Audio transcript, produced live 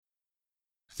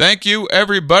Thank you,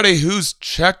 everybody who's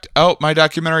checked out my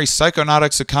documentary,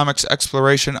 Psychonautics, a comics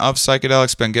exploration of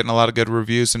psychedelics. Been getting a lot of good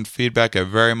reviews and feedback. I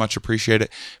very much appreciate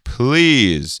it.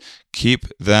 Please keep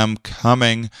them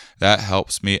coming. That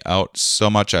helps me out so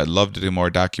much. I'd love to do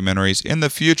more documentaries in the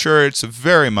future. It's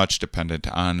very much dependent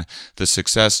on the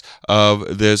success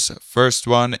of this first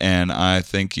one, and I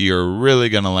think you're really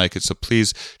going to like it. So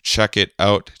please check it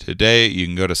out today. You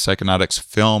can go to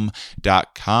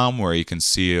psychonauticsfilm.com where you can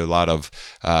see a lot of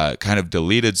kind of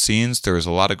deleted scenes. There was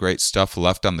a lot of great stuff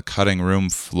left on the cutting room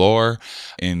floor,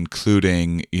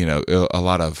 including, a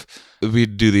lot of,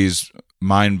 we'd do these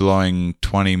mind-blowing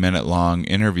 20-minute long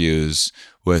interviews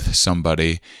with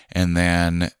somebody, and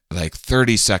then like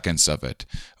 30 seconds of it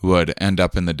would end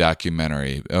up in the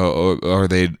documentary, or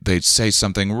they'd say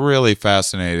something really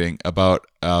fascinating about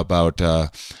a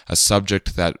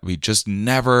subject that we just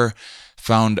never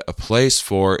found a place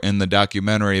for in the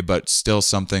documentary, but still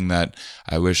something that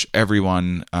I wish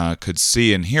everyone could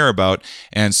see and hear about.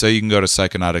 And so you can go to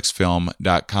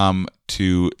psychonauticsfilm.com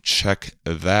to check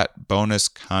that bonus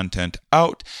content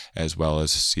out, as well as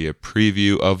see a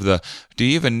preview of the... Do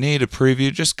you even need a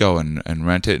preview? Just go and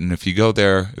rent it. And if you go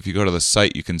there, if you go to the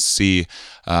site, you can see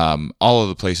all of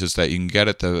the places that you can get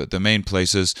it. The main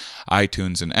places,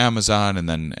 iTunes and Amazon,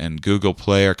 and Google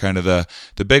Play are kind of the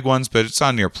big ones, but it's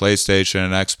on your PlayStation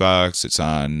and Xbox. It's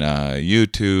on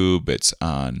YouTube. It's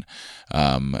on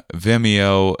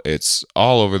Vimeo. It's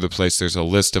all over the place. There's a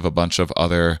list of a bunch of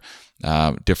other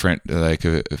different, like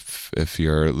if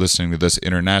you're listening to this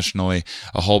internationally,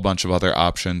 a whole bunch of other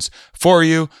options for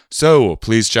you. So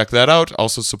please check that out.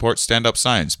 Also support Stand Up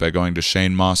Science by going to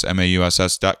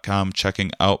ShaneMauss.com,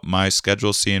 checking out my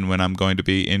schedule, seeing when I'm going to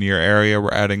be in your area.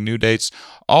 We're adding new dates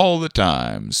all the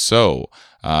time. So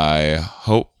I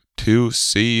hope to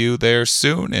see you there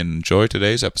soon. Enjoy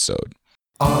today's episode.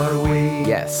 Are we?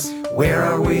 Yes. Where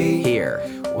are we? Here.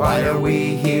 Why are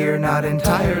we here? Not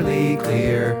entirely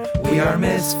clear. We are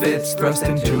misfits thrust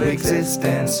into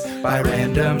existence by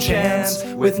random chance,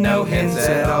 with no hints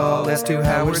at all as to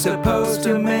how we're supposed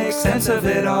to make sense of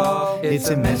it all. It's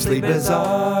immensely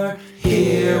bizarre.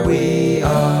 Here we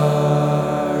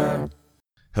are.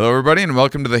 Hello, everybody, and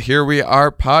welcome to the Here We Are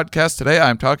podcast. Today,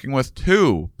 I'm talking with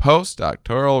two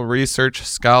postdoctoral research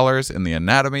scholars in the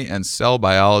Anatomy and Cell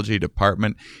Biology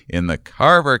Department in the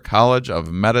Carver College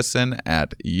of Medicine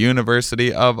at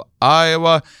University of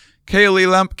Iowa. Kaylee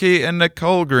Lemke and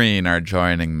Nicole Green are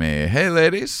joining me. Hey,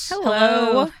 ladies.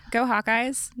 Hello. Go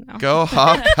Hawkeyes. No. Go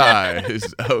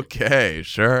Hawkeyes. Okay,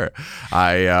 sure.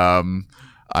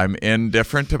 I'm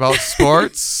indifferent about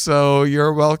sports, so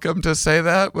you're welcome to say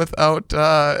that without,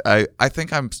 I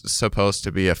think I'm supposed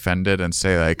to be offended and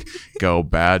say, like, go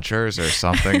Badgers or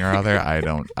something or other.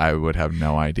 I would have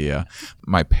no idea.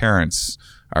 My parents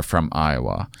are from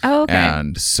Iowa. Oh, okay.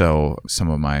 And so some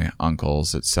of my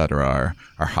uncles, etc.,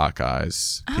 are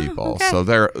Hawkeyes people. Oh, okay. So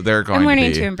they're going I'm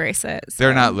learning to to embrace it. So.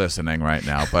 They're not listening right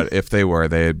now, but if they were,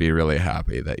 they'd be really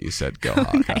happy that you said go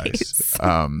Hawkeyes.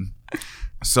 Nice.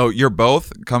 So you're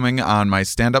both coming on my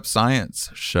Stand Up Science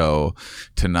show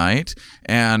tonight.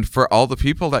 And for all the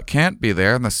people that can't be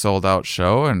there in the sold out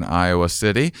show in Iowa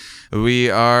City,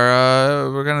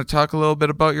 we're going to talk a little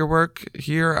bit about your work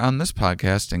here on this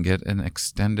podcast and get an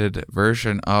extended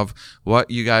version of what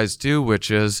you guys do,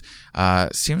 which is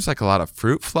seems like a lot of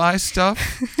fruit fly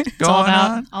stuff going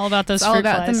on. All about those It's all fruit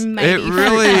about flies. the mighty It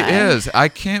really fruit fly. is. I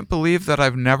can't believe that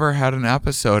I've never had an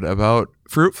episode about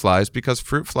fruit flies, because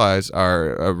fruit flies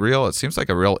are it seems like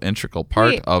a real integral part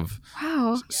Wait, of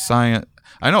Wow. science.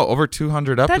 I know, over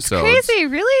 200 episodes. That's crazy.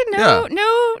 Really? No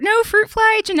fruit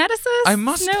fly geneticists? I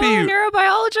must no be-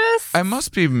 neurobiologists? I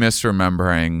must be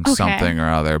misremembering Okay. something or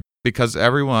other, because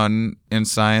everyone in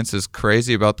science is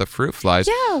crazy about the fruit flies.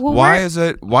 Yeah, well, why is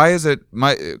it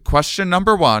my question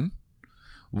number one,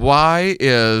 why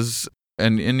is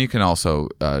and you can also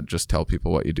just tell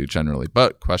people what you do generally,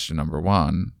 but question number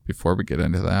one, before we get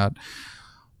into that,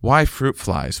 why fruit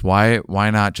flies? Why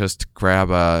not just grab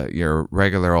your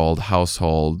regular old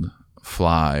household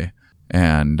fly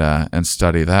and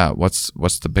study that? What's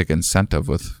the big incentive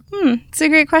with? It's a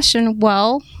great question.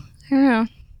 Well, I don't know.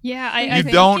 Yeah, I You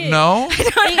think don't it- know?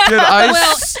 Did I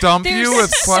Well, stump There's you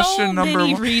with question so number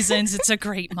many one? reasons it's a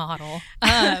great model.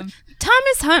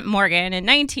 Thomas Hunt Morgan in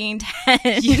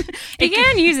 1910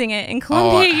 began using it in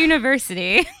Columbia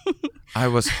University. I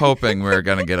was hoping we were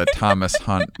going to get a Thomas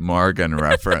Hunt Morgan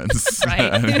reference.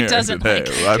 Right. on Who here doesn't today.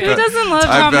 like Who doesn't love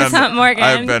Thomas Hunt Morgan?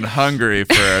 I've been hungry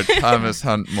for a Thomas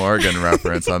Hunt Morgan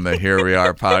reference on the Here We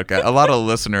Are podcast. A lot of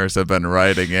listeners have been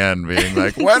writing in being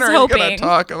like, when are you going to hoping.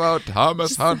 talk about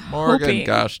Thomas Hunt Morgan? hoping.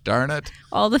 Gosh darn it.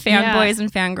 All the fanboys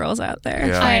and fangirls out there.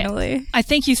 Yeah. Finally. I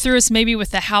think you threw us maybe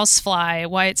with the housefly,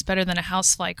 why it's better than a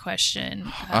housefly question.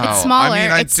 Oh, smaller. I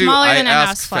mean, It's smaller than a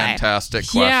ask housefly.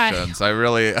 fantastic Yeah. questions. I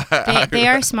really... They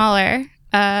are smaller.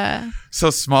 So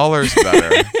smaller's better.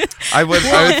 I would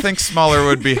think smaller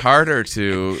would be harder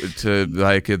to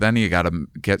like. Then you got to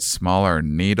get smaller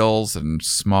needles and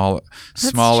smaller.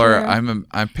 true.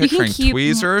 I'm picturing keep-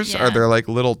 tweezers. yeah. Are there like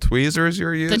little tweezers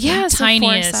you're The using? Yeah, so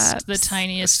tiniest, forceps. the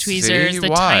tiniest See, tweezers, the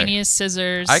why? tiniest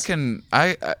scissors.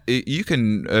 You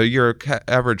can. Your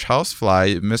average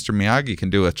housefly, Mr. Miyagi, can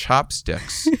do with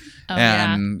chopsticks. Oh,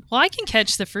 and yeah. Well, I can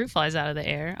catch the fruit flies out of the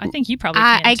air. I think you probably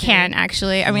can. I too. can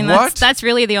actually. I mean, What? that's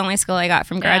really the only skill I got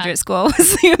from graduate school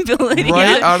was the ability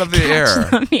right to out of the catch air.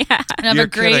 them. Yeah. And I have You're a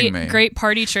great, kidding me. great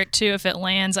party trick too. If it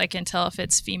lands, I can tell if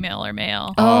it's female or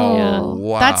male. Oh,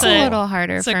 wow. That's a It's a- little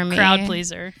harder It's for a me. crowd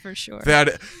pleaser for sure.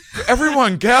 That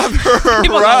everyone gather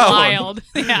People go around. wild.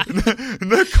 Yeah.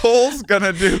 Nicole's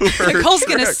gonna do her Nicole's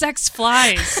gonna trick. sex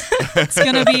flies. It's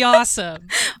gonna be awesome.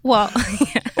 Well,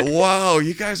 Wow,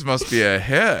 you guys must be a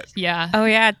hit. Yeah. oh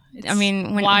yeah. I mean,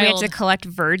 when we have wild. to collect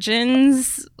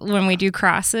virgins when we do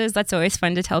crosses, that's always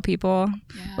fun to tell people.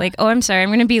 Yeah. Like, oh, I'm sorry, I'm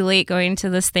going to be late going to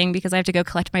this thing because I have to go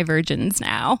collect my virgins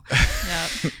now. Yeah.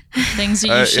 Things that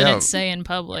you Yeah. shouldn't say in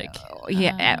public.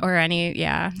 Yeah, or any.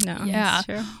 Yeah, no. Yeah. That's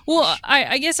true. Well,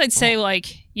 I guess I'd say like,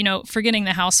 forgetting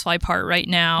the housefly part right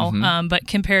now, but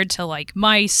compared to like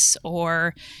mice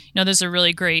or, there's a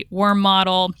really great worm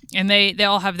model and they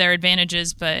all have their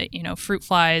advantages, but, fruit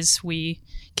flies, we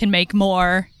can make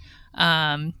more.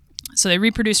 So they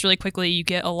reproduce really quickly. You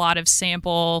get a lot of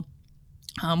sample.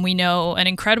 We know an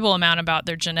incredible amount about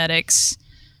their genetics.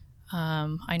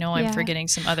 I know I'm Yeah. forgetting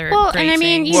some other Well, great and I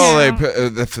mean, things. you Well,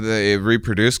 know. if they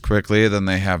reproduce quickly, then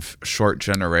they have short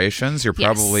generations. You're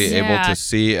probably Yes. able Yeah. to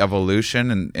see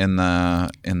evolution in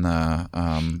the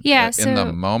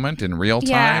moment in real time.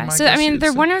 Yeah, so I guess mean, you'd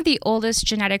they're say. one of the oldest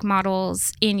genetic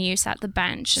models in use at the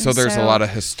bench. So and there's a lot of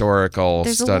historical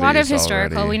There's studies a lot of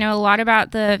historical. already. We know a lot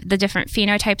about the different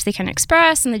phenotypes they can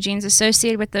express and the genes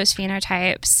associated with those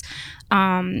phenotypes.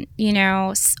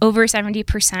 Over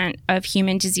 70% of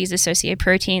human disease-associated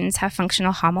proteins have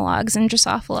functional homologs in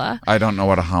Drosophila. I don't know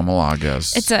what a homolog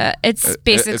is. It's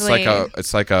basically it's like a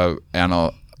it's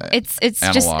analog it's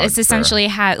for- essentially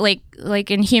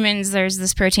like in humans there's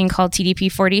this protein called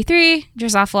TDP43.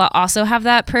 Drosophila also have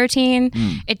that protein.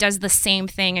 It does the same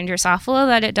thing in Drosophila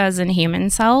that it does in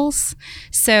human cells,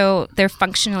 so they're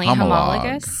functionally Homolog.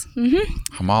 homologous.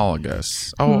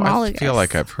 homologous. Oh, I Homologous. feel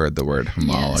like I've heard the word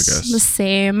homologous. The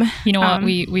same. You know what?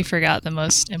 We forgot the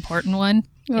most important one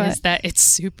What? is that it's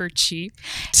super cheap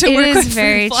to It work is with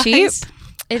very fruit cheap. flies.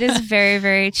 It is very,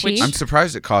 very cheap. I'm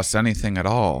surprised it costs anything at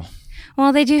all.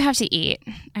 Well, they do have to eat.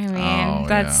 I mean, Oh,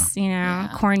 that's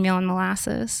cornmeal and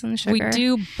molasses and sugar. We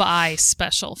do buy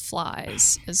special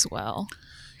flies as well.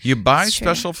 You buy It's true.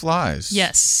 special flies.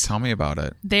 Yes. Tell me about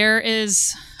it. There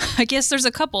is, I guess there's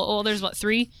a couple. Oh, there's what,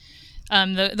 3?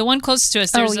 The one closest to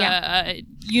us, there's a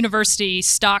university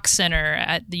stock center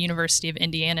at the University of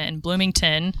Indiana in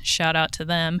Bloomington. Shout out to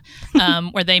them,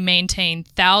 where they maintain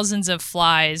thousands of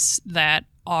flies that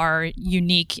are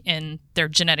unique in their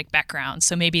genetic background.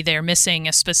 So maybe they're missing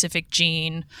a specific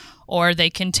gene, or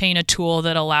they contain a tool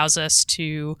that allows us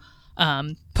to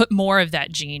put more of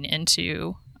that gene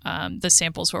into the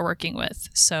samples we're working with.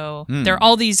 So there are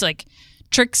all these like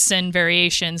tricks and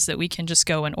variations that we can just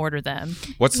go and order them.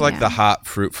 What's like Yeah. the hot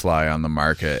fruit fly on the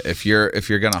market? If you're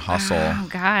gonna hustle Oh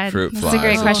God, fruit that's flies, a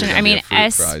great if question. you're I gonna be mean, a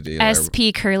fruit fly dealer.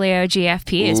 SP Curlio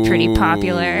GFP is pretty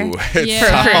popular Ooh, it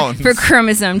Yeah. sounds, for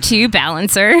chromosome 2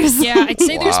 balancers. Yeah, I'd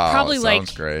say there's Wow, probably it like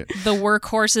sounds great. the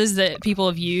workhorses that people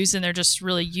have used and they're just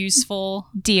really useful.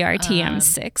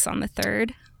 DRTM6 on the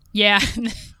 3rd. Yeah.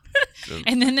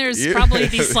 And then there's You- probably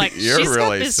these like you're she's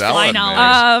really got this selling fly me.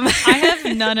 knowledge. I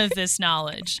have none of this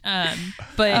knowledge.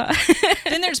 But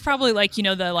then there's probably like,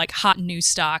 the like hot new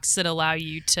stocks that allow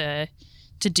you to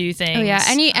do things. Oh yeah,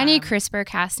 any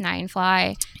CRISPR-Cas9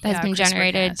 fly that has been CRISPR-Cas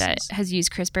generated that is- has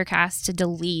used CRISPR-Cas to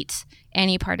delete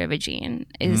any part of a gene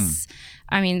is.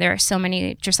 I mean, there are so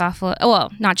many Drosophila.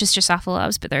 Well, not just Drosophila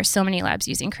labs, but there are so many labs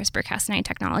using CRISPR-Cas9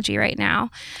 technology right now.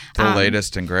 The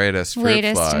latest and greatest fruit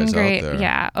flies out there.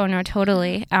 Yeah. Oh no,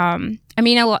 totally. I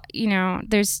mean, a lot.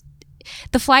 There's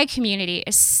the fly community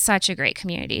is such a great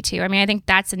community too. I mean, I think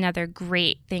that's another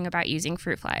great thing about using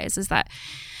fruit flies is that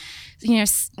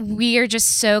we are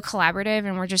just so collaborative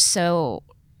and we're just so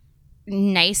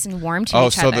nice and warm to each other. Oh,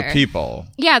 so the people.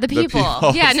 Yeah, the people.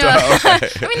 Yeah, no. Okay.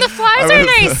 I mean, the flies are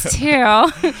nice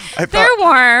too. They're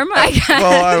warm, I guess.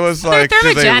 Well, I was like,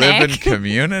 do they live in thermogenic.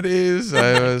 communities?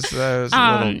 I was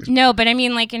a little... No, but I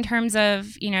mean, like in terms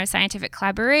of, scientific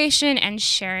collaboration and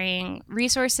sharing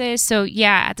resources. So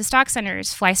yeah, at the stock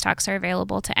centers, fly stocks are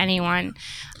available to anyone.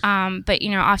 But,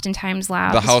 oftentimes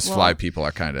labs. The housefly people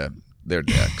are kind of... They're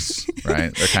dicks,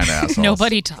 right? They're kind of assholes.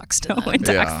 Nobody talks to them. No one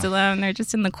talks to them. They're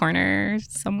just in the corner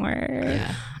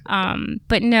somewhere. Yeah.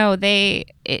 But no,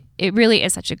 it really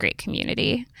is such a great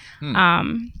community.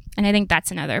 And I think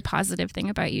that's another positive thing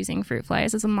about using fruit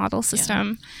flies as a model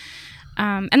system.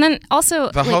 And then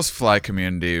also the housefly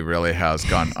community really has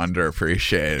gone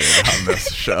underappreciated on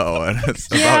this show, and it's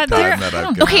about time that I've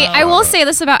given Okay, I will say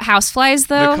this about houseflies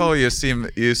though. Nicole, you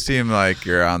seem like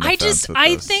you're on the fence with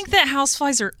I this. think that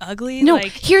houseflies are ugly. No,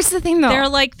 like, here's the thing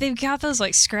though. they've got those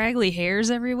like scraggly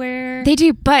hairs everywhere. They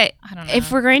do, but I don't know.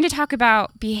 if we're going to talk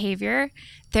about behavior,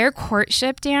 their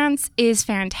courtship dance is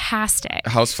fantastic.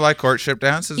 Housefly courtship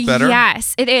dance is better?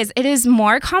 Yes, it is. It is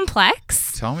more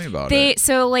complex. Tell me about it.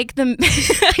 So like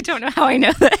I don't know how I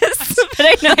know this, but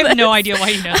I know I have no idea why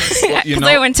you know this. Well, because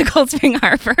I went to Cold Spring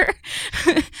Harbor.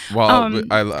 Well,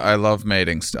 I love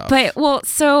mating stuff. But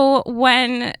so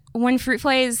when fruit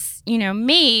flies,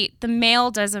 mate, the male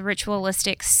does a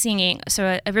ritualistic singing,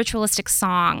 so a ritualistic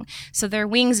song. So their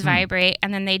wings vibrate,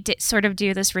 and then they sort of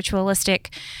do this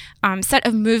ritualistic set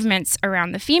of movements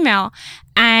around the female.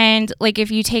 And like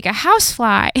if you take a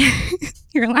housefly,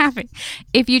 you're laughing.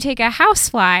 If you take a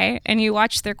housefly and you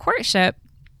watch their courtship,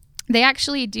 they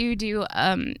actually do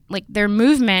like their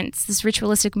movements, this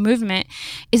ritualistic movement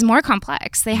is more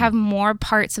complex. They have more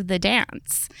parts of the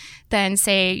dance than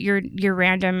say your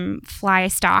random fly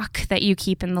stock that you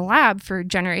keep in the lab for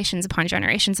generations upon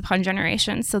generations upon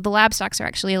generations. So the lab stocks are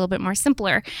actually a little bit more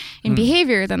simpler in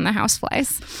behavior than the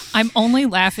houseflies. I'm only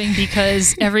laughing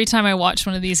because every time I watch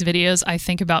one of these videos, I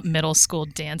think about middle school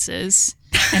dances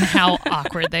and how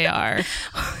awkward they are.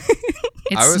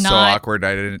 I was so awkward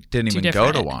I didn't even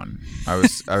go to one. I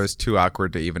was too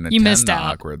awkward to even attend. You missed the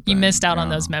out. Awkward You thing, missed out on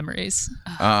those memories.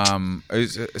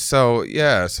 So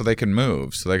they can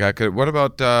move. So like I could. What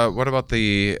about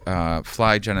the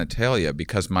fly genitalia?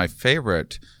 Because my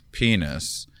favorite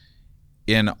penis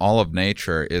in all of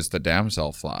nature is the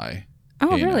damselfly. Oh,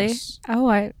 penis. really? Oh,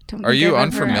 I don't. Are you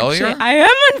unfamiliar? I am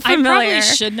unfamiliar. I probably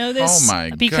should know this. Oh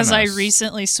my because goodness. I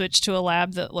recently switched to a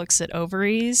lab that looks at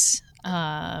ovaries.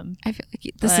 I feel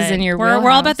like this is in your we're all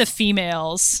wheelhouse. about the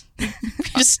females.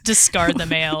 Just discard the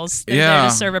males. They're Yeah. there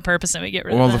to serve a purpose, and we get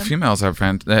rid Well, of the them. females are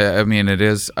fantastic. I mean, it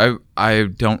is. I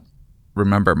don't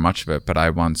remember much of it, but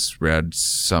I once read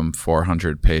some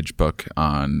 400-page book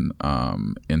on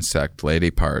insect lady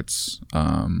parts.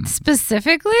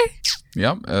 Specifically?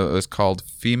 Yep, it was called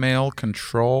Female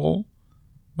Control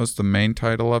was the main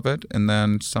title of it, and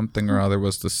then something or other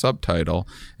was the subtitle.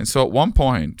 And so at one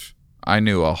point, I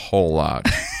knew a whole lot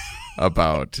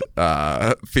about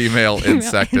female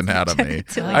insect anatomy.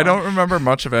 I don't remember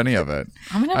much of any of it.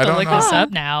 I'm gonna have to look this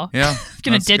up now. Yeah, I'm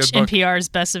gonna that's a ditch good book. NPR's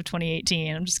Best of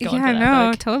 2018. I'm just going Yeah, for that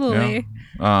no, book. totally.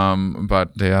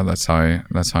 But yeah, that's how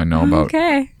I know about.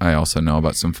 Okay. I also know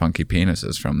about some funky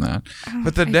penises from that.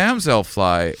 But the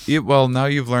damselfly, well, now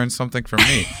you've learned something from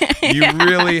me. You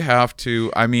really have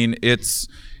to. I mean, it's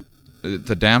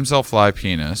the damselfly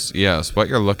penis. Yes, what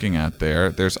you're looking at there.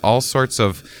 There's all sorts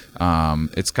of.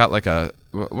 It's got like a.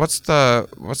 What's the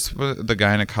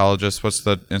gynecologist? What's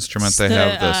the instrument they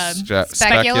have? The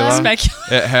Speculum? Speculum.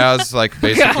 It has like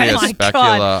basically Oh a my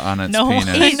specula God. on its No.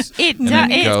 penis. It and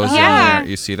then it goes in yeah. there.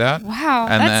 You see that? Wow.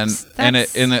 And that's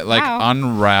it like wow.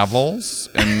 unravels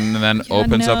and then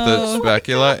opens up the no.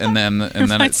 specula and then it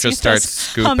Reminds me just of those starts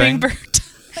scooping. Hummingbird.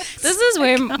 This is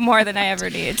way more than I ever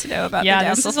needed to know about Yeah, the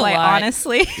this is a damselfly, lot.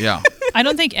 honestly. Yeah. I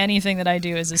don't think anything that I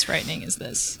do is as frightening as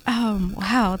this.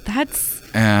 Wow, that's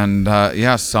And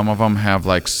some of them have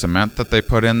like cement that they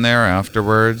put in there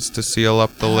afterwards to seal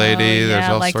up the lady. yeah, There's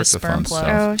all like the sorts of fun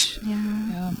sperm stuff. plug.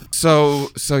 yeah.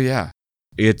 So yeah.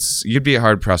 You'd be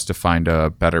hard pressed to find a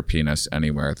better penis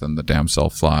anywhere than the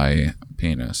damselfly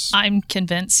penis. I'm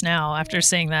convinced now after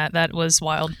seeing that. That was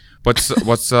wild.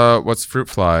 What's fruit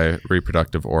fly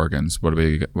reproductive organs? What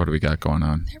do we got going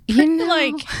on? You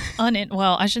know,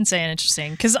 Well, I shouldn't say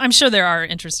uninteresting because I'm sure there are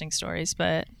interesting stories,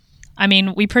 but I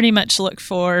mean, we pretty much look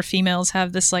for females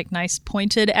have this like nice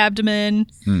pointed abdomen.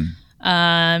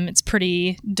 It's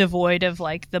pretty devoid of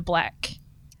like the black.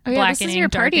 this blackening, is your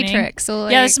party darkening. trick. So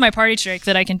like, Yeah, this is my party trick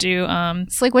that I can do.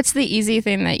 it's like, what's the easy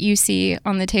thing that you see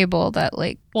on the table that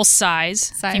like? Well, size.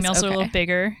 Females are a okay. little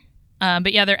bigger.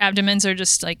 But yeah, their abdomens are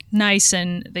just like nice,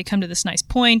 and they come to this nice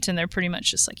point, and they're pretty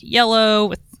much just like yellow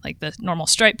with like the normal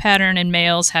stripe pattern. And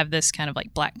males have this kind of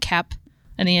like black cap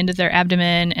on the end of their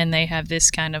abdomen, and they have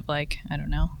this kind of like, I don't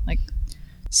know, like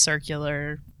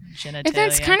circular genitalia.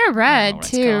 That's kind of red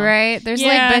too, right? There's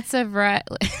like bits of red.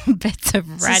 Bits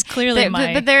of red. Clearly,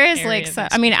 but there is like some.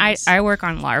 I mean, I work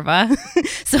on larvae,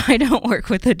 so I don't work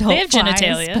with adult. They have flies,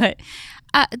 genitalia,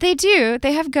 but they do.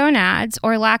 They have gonads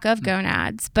or lack of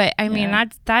gonads. But I mean,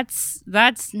 that's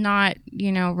not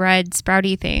red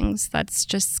sprouty things. That's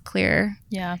just clear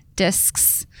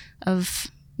discs of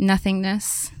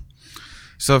nothingness.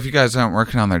 So if you guys aren't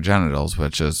working on their genitals,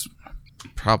 which is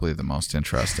probably the most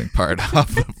interesting part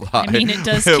of the fly. I mean, it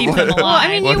does keep them alive. Well, I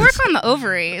mean, you work on the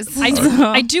ovaries.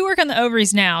 I do work on the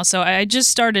ovaries now. So I just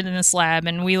started in this lab,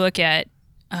 and we look at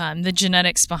the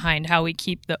genetics behind how we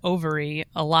keep the ovary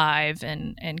alive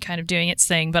and kind of doing its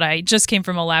thing. But I just came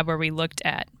from a lab where we looked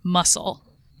at muscle.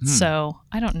 So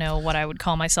I don't know what I would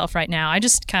call myself right now. I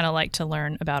just kind of like to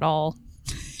learn about all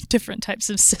different types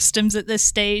of systems at this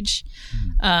stage.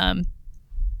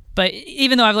 But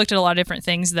even though I've looked at a lot of different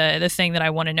things, the thing that I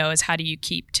want to know is how do you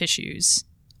keep tissues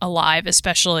alive,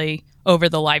 especially over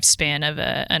the lifespan of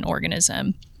an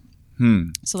organism.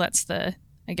 So that's the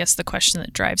question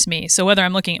that drives me. So whether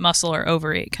I'm looking at muscle or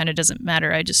ovary, it kind of doesn't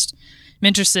matter. I'm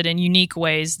interested in unique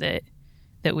ways that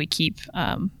we keep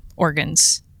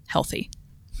organs healthy.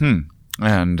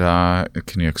 And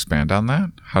can you expand on that?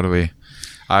 How do we?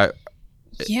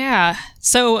 Yeah.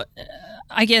 So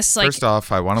I guess like first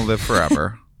off, I want to live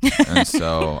forever. And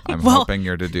so I'm hoping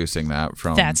you're deducing that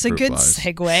from that's a good flies.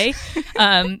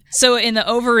 segue. So in the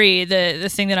ovary, the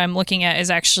thing that I'm looking at is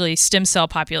actually stem cell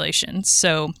populations.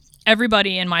 So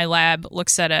everybody in my lab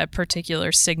looks at a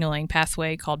particular signaling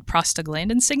pathway called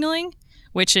prostaglandin signaling,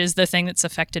 which is the thing that's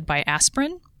affected by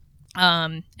aspirin.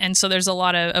 And so there's a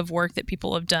lot of work that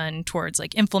people have done towards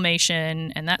like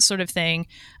inflammation and that sort of thing.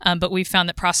 But we've found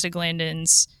that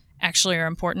prostaglandins actually are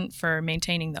important for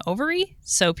maintaining the ovary.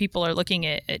 So people are looking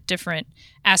at different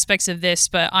aspects of this,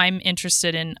 but I'm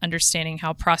interested in understanding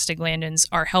how prostaglandins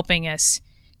are helping us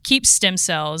keep stem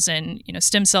cells. And,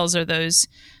 stem cells are those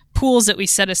pools that we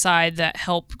set aside that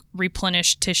help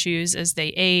replenish tissues as they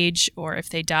age or if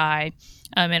they die.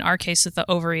 In our case with the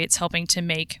ovary, it's helping to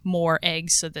make more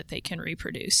eggs so that they can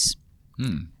reproduce.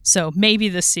 So maybe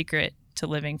the secret to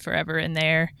living forever in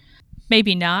there.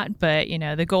 Maybe not, but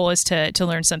the goal is to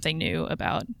learn something new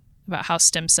about how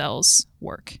stem cells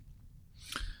work,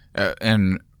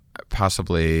 and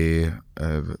possibly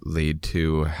lead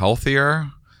to healthier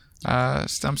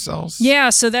stem cells. Yeah,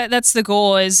 so that's the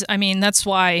goal. That's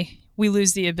why we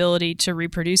lose the ability to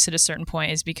reproduce at a certain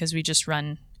point, is because we just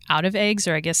run out of eggs,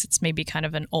 or I guess it's maybe kind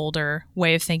of an older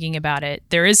way of thinking about it.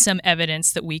 There is some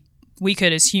evidence that we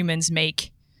could as humans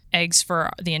make eggs for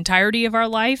the entirety of our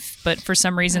life, but for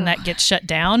some reason that gets shut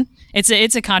down. It's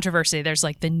a controversy. There's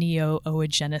like the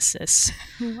neo-oogenesis.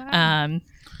 Wow.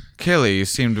 Kaylee, you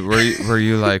seemed were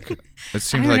you like? It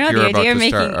seemed like you were about to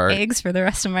start making eggs for the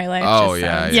rest of my life. Oh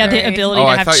yeah, the ability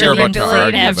to have children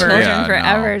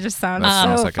forever just sounds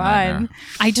so like fun.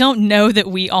 I don't know that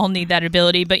we all need that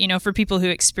ability, but for people who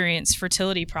experience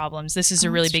fertility problems, this is a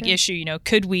really big issue.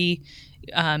 Could we,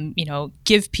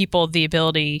 give people the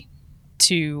ability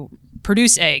to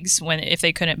produce eggs if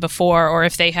they couldn't before, or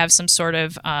if they have some sort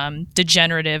of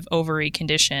degenerative ovary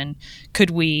condition,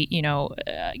 could we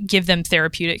give them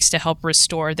therapeutics to help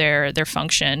restore their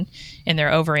function in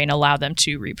their ovary and allow them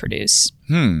to reproduce?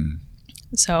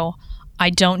 So I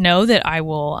don't know that I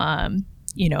will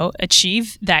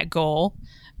achieve that goal,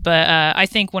 but I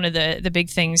think one of the big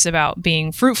things about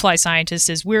being fruit fly scientists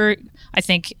is we're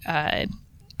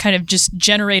kind of just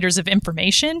generators of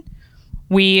information.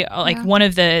 One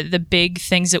of the big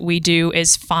things that we do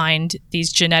is find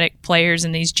these genetic players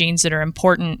and these genes that are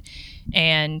important.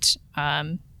 And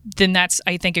then that's,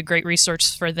 I think, a great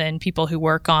resource for then people who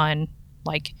work on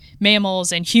like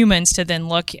mammals and humans to then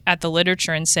look at the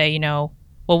literature and say,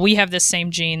 we have this same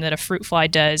gene that a fruit fly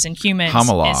does in humans.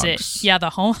 Homologs. Is it, the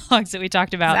homologs that we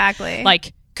talked about. Exactly.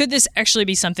 Like, could this actually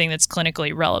be something that's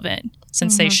clinically relevant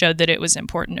since they showed that it was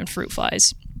important in fruit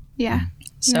flies? Yeah.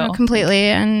 So completely.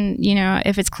 And,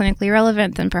 if it's clinically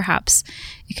relevant, then perhaps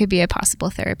it could be a possible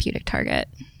therapeutic target.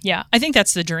 Yeah. I think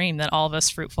that's the dream that all of us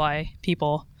fruit fly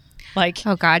people like.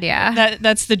 Oh, God, yeah.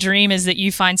 That's the dream, is that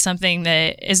you find something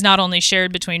that is not only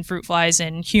shared between fruit flies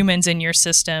and humans in your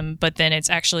system, but then it's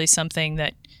actually something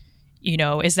that,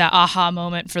 is that aha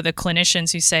moment for the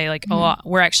clinicians who say like, oh,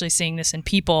 we're actually seeing this in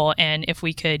people. And if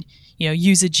we could,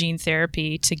 use a gene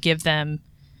therapy to give them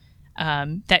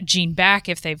that gene back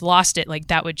if they've lost it, like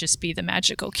that would just be the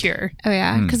magical cure. Oh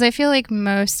yeah, because I feel like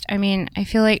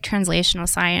translational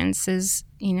science is,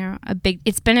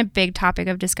 it's been a big topic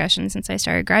of discussion since I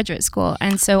started graduate school,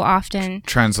 and so often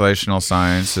translational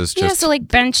science is just so like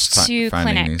bench to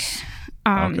clinic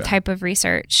Okay. type of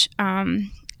research,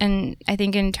 and I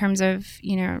think in terms of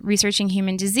researching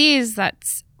human disease,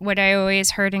 that's what I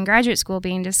always heard in graduate school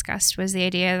being discussed was the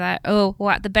idea that,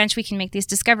 at the bench we can make these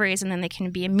discoveries and then they can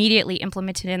be immediately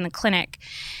implemented in the clinic.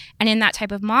 And in that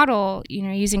type of model,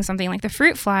 using something like the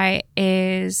fruit fly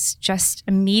is just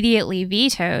immediately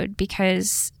vetoed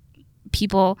because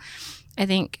people, I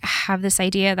think, have this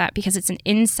idea that because it's an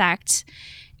insect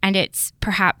and it's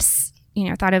perhaps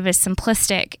thought of as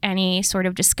simplistic, any sort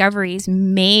of discoveries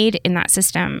made in that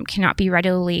system cannot be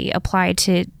readily applied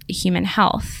to human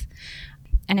health.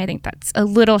 And I think that's a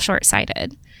little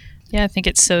short-sighted. Yeah, I think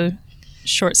it's so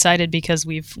short-sighted because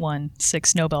we've won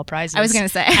 6 Nobel Prizes. I was going to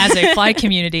say. as a fly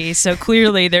community. So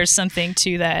clearly there's something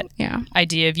to that Yeah.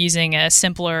 idea of using a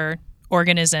simpler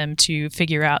organism to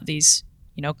figure out these,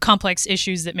 complex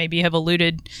issues that maybe have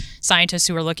eluded scientists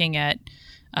who are looking at,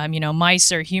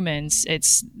 mice or humans.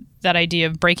 It's that idea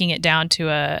of breaking it down to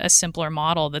a simpler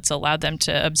model that's allowed them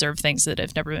to observe things that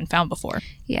have never been found before.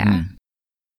 Yeah.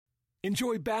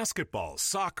 Enjoy basketball,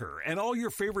 soccer, and all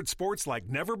your favorite sports like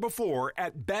never before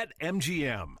at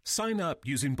BetMGM. Sign up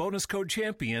using bonus code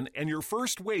CHAMPION and your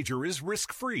first wager is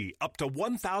risk-free up to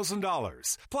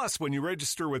 $1,000. Plus, when you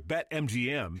register with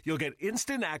BetMGM, you'll get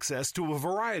instant access to a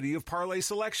variety of parlay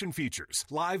selection features,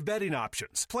 live betting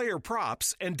options, player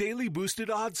props, and daily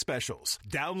boosted odds specials.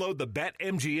 Download the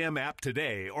BetMGM app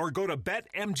today or go to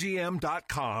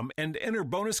BetMGM.com and enter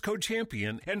bonus code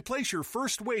CHAMPION and place your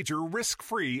first wager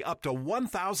risk-free up to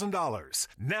 $1,000.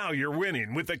 Now you're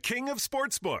winning with the king of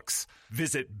sportsbooks.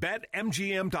 Visit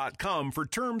BetMGM.com for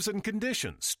terms and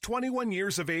conditions. 21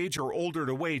 years of age or older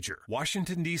to wager.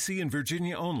 Washington, D.C. and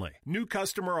Virginia only. New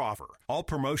customer offer. All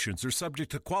promotions are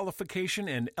subject to qualification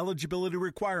and eligibility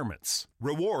requirements.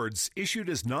 Rewards issued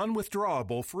as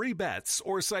non-withdrawable free bets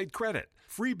or site credit.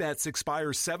 Free bets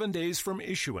expire 7 days from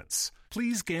issuance.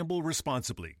 Please gamble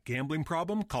responsibly. Gambling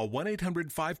problem? Call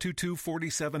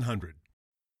 1-800-522-4700.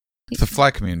 The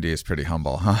fly community is pretty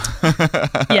humble, huh?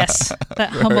 Yes,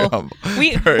 that humble. We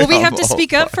have humble. to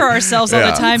speak up for ourselves all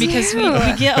the time because we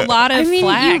get a lot of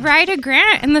flack. You write a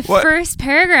grant and the first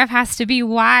paragraph has to be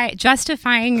why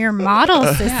justifying your model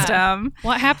system.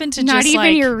 What happened to not just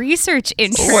even your research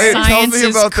interest? Wait, science tell me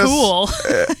is about cool.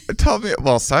 Tell me.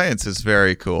 Well, science is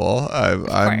very cool.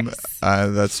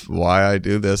 That's why I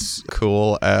do this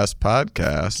cool ass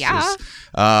podcast. Yeah.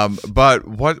 But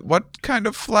what kind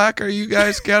of flack are you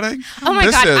guys getting? Oh my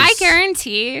God! I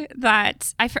guarantee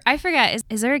that I forget.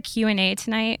 Is there a Q&A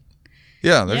tonight?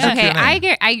 Yeah, there's a Okay,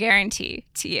 Q&A. I guarantee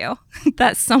to you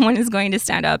that someone is going to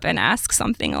stand up and ask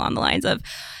something along the lines of,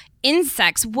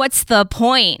 insects, what's the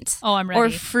point? Oh, I'm ready. Or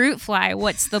fruit fly,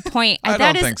 what's the point? I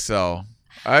don't think so.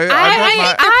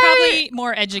 They're probably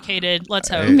more educated. Let's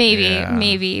hope.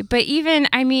 Maybe. But even,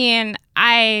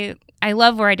 I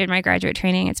love where I did my graduate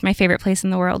training. It's my favorite place in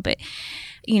the world. But,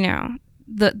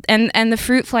 the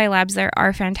fruit fly labs there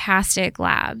are fantastic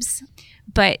labs.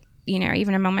 But,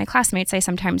 even among my classmates, I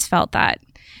sometimes felt that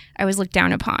I was looked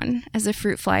down upon as a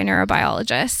fruit fly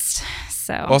neurobiologist.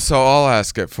 So I'll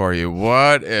ask it for you.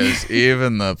 What is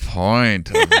even the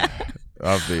point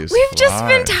of these We've flies? just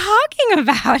been talking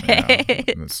about it.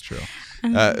 Yeah, that's true.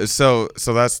 So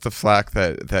that's the flack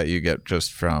that you get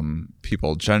just from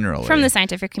people generally. From the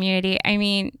scientific community.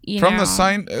 From the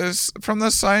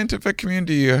scientific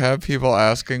community, you have people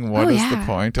asking, what is the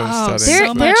point of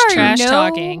studying? There are trash no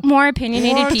talking. more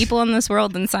opinionated people in this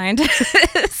world than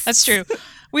scientists. That's true.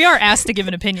 We are asked to give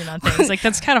an opinion on things. Like,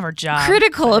 that's kind of our job.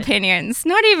 Critical opinions,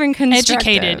 not even constructive.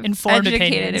 Educated, informed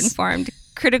opinions.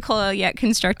 Critical yet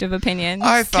constructive opinions.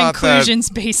 I thought conclusions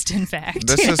based in fact.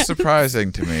 This is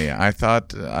surprising to me. I thought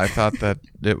that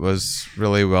it was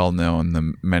really well known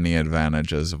the many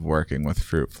advantages of working with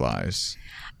fruit flies.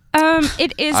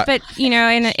 It is, but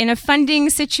in a funding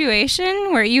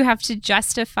situation where you have to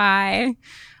justify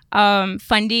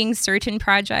funding certain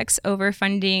projects over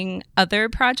funding other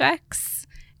projects,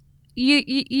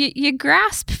 you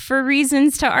grasp for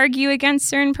reasons to argue against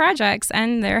certain projects,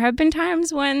 and there have been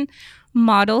times when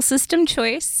model system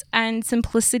choice and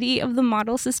simplicity of the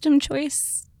model system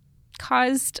choice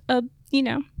caused a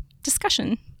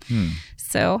discussion.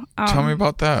 So tell me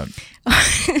about that.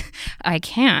 I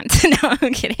can't. No,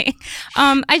 I'm kidding.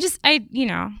 I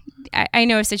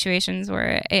know of situations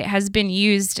where it has been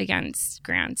used against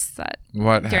grants that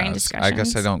during discussions. I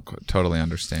guess I don't totally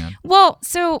understand. Well,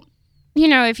 so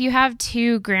if you have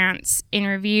two grants in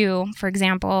review, for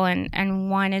example, and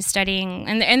one is studying,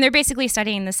 and they're basically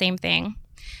studying the same thing,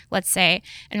 let's say,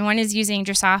 and one is using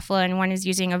Drosophila and one is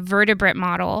using a vertebrate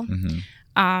model,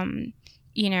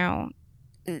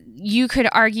 you could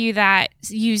argue that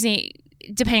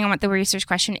depending on what the research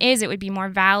question is, it would be more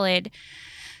valid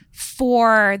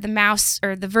for the mouse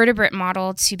or the vertebrate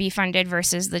model to be funded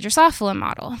versus the Drosophila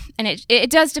model. And it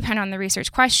does depend on the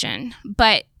research question,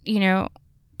 but,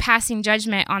 passing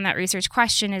judgment on that research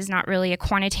question is not really a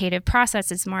quantitative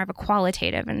process. It's more of a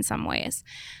qualitative in some ways.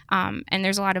 And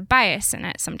there's a lot of bias in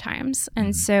it sometimes.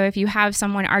 And so if you have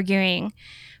someone arguing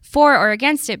for or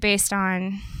against it based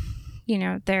on,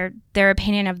 their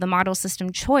opinion of the model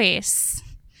system choice,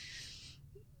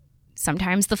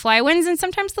 sometimes the fly wins and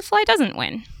sometimes the fly doesn't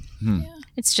win. Yeah.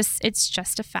 It's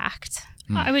just a fact.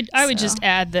 I would just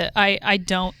add that I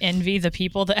don't envy the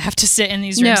people that have to sit in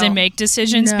these rooms and make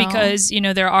decisions because,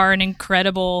 there are an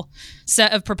incredible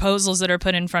set of proposals that are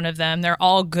put in front of them. They're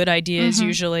all good ideas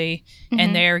usually,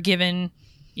 and they're given,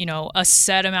 a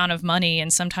set amount of money,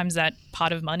 and sometimes that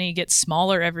pot of money gets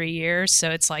smaller every year. So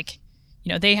it's like,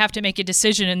 they have to make a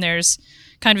decision, and there's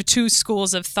kind of two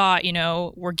schools of thought.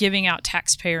 We're giving out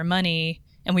taxpayer money,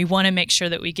 and we want to make sure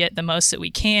that we get the most that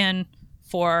we can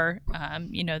for,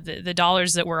 the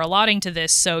dollars that we're allotting to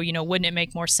this. So, wouldn't it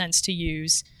make more sense to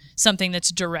use something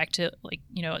that's direct to,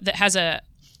 that has a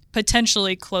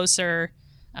potentially closer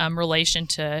relation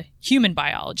to human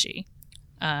biology?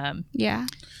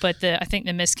 But I think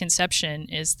the misconception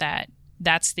is that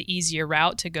that's the easier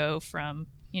route to go from,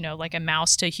 like a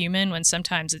mouse to human, when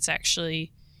sometimes it's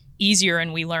actually easier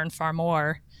and we learn far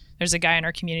more. There's a guy in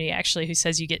our community actually who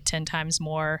says you get 10 times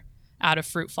more out of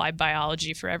fruit fly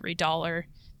biology for every dollar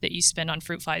that you spend on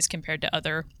fruit flies compared to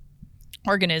other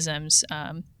organisms.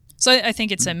 So I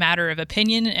think it's a matter of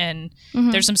opinion, and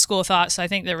there's some school of thought. So I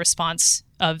think the response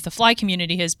of the fly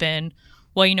community has been,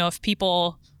 well, if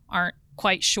people aren't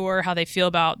quite sure how they feel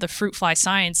about the fruit fly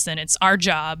science, then it's our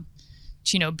job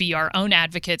to, be our own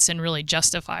advocates and really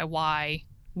justify why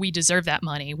we deserve that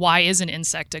money. Why is an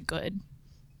insect a good,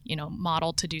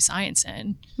 model to do science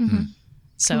in?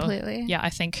 So, completely. Yeah, I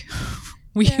think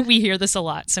we hear this a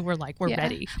lot, so we're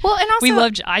ready. Well, and also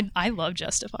I love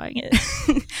justifying it.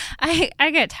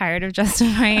 I get tired of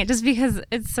justifying it just because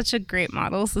it's such a great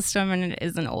model system, and it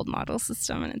is an old model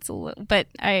system, and it's but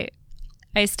I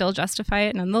still justify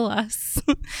it nonetheless.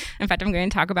 In fact, I'm going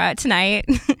to talk about it tonight.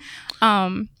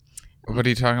 What are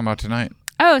you talking about tonight?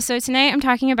 Oh, so tonight I'm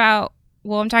talking about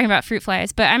fruit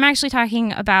flies, but I'm actually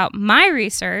talking about my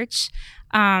research,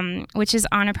 which is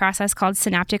on a process called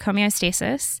synaptic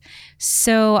homeostasis.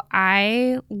 So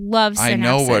I love synapses. I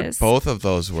know what both of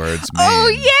those words mean. Oh,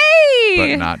 yay!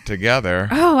 But not together.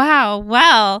 Oh, wow.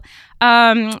 Well,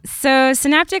 so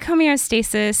synaptic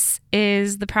homeostasis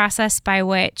is the process by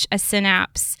which a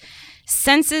synapse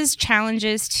senses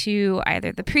challenges to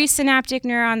either the presynaptic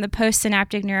neuron, the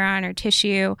postsynaptic neuron, or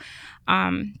tissue,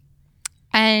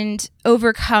 and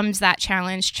overcomes that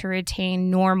challenge to retain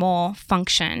normal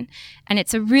function. And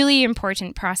it's a really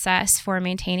important process for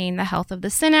maintaining the health of the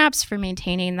synapse, for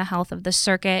maintaining the health of the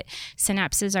circuit.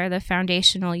 Synapses are the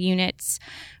foundational units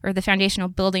or the foundational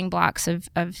building blocks of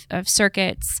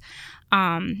circuits.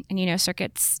 And,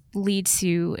 circuits lead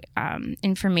to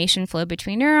information flow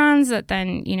between neurons that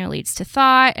then, leads to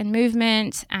thought and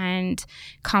movement and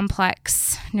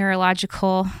complex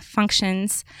neurological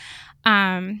functions.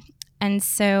 And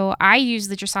so I use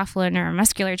the Drosophila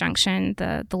neuromuscular junction,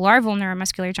 the larval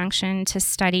neuromuscular junction, to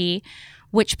study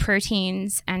which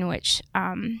proteins and which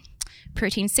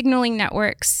protein signaling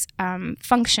networks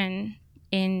function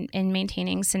in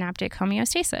maintaining synaptic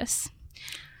homeostasis.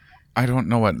 I don't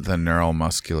know what the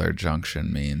neuromuscular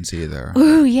junction means either.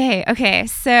 Ooh, yay. Okay,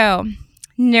 so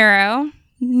neuro,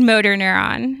 motor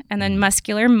neuron, and then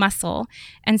muscular, muscle.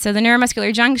 And so the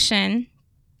neuromuscular junction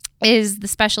is the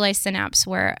specialized synapse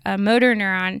where a motor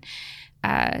neuron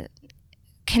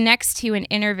connects to and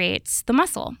innervates the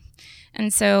muscle.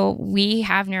 And so we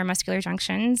have neuromuscular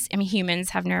junctions. Humans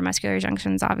have neuromuscular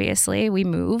junctions, obviously. We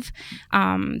move.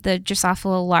 The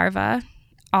Drosophila larva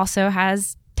also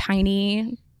has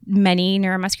many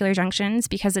neuromuscular junctions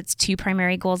because its two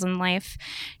primary goals in life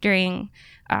during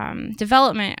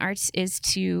development is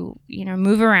to,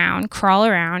 move around, crawl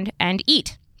around, and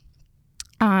eat.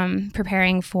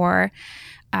 Preparing for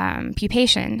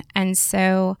pupation. And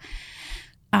so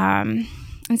yeah.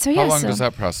 How long does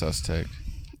that process take?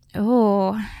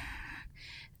 Oh,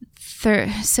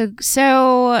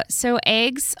 so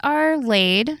eggs are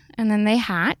laid and then they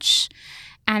hatch,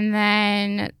 and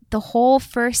then the whole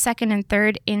first, second, and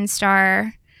third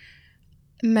instar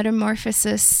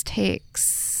metamorphosis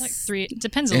takes like 3. It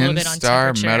depends a little bit on Instar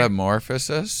temperature.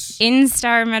 metamorphosis.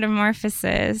 Instar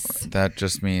metamorphosis. That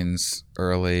just means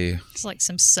early. It's like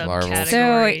some Larval. subcategories.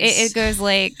 So it goes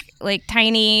like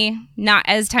tiny, not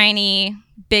as tiny,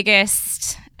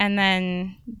 biggest, and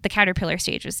then the caterpillar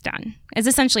stage is done. It's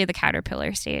essentially the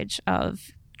caterpillar stage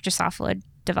of Drosophila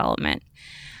development.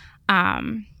 I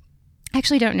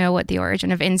actually don't know what the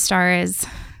origin of Instar is.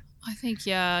 I think,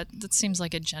 that seems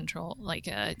like a general,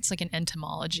 it's like an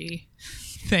entomology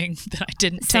thing that I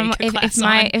didn't take a class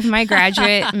on. If my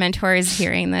graduate mentor is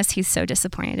hearing this, he's so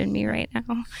disappointed in me right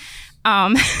now.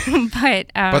 But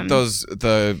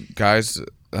the guys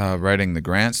writing the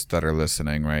grants that are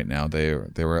listening right now, they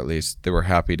were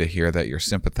happy to hear that you're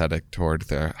sympathetic toward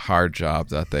the hard job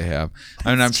that they have. I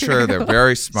mean, I'm sure they're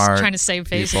very smart. Trying to save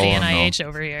face of the NIH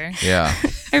over here. Yeah,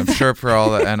 I'm sure for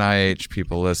all the NIH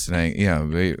people listening,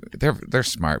 they're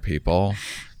smart people.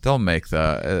 They'll make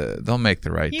the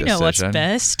right decision. You know what's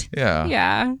best. Yeah.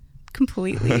 Yeah,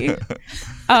 completely.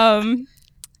 Yeah.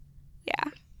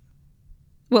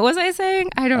 What was I saying?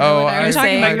 I don't know what I was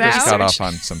saying. I just got now. off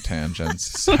on some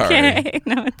tangents. Sorry. Okay,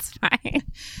 no, it's fine.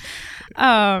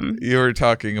 You were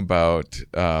talking about.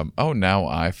 Now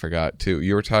I forgot too.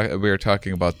 We were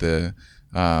talking about the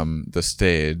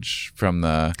stage from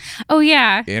the. Oh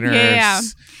yeah.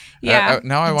 Yeah.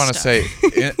 Now I want to say.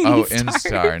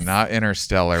 Instar, not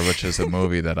Interstellar, which is a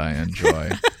movie that I enjoy.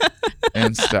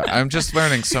 Instar. I'm just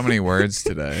learning so many words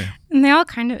today. And they all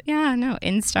kind of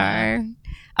Instar.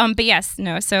 But yes,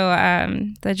 no. So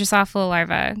the Drosophila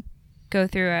larvae go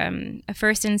through a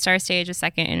first instar stage, a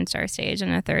second instar stage,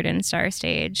 and a third instar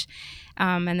stage,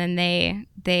 and then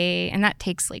they and that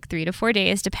takes like 3 to 4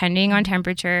 days depending on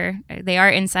temperature. They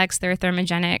are insects. They're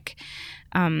thermogenic.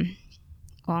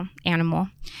 Animal.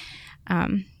 I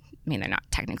mean, they're not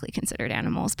technically considered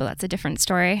animals, but that's a different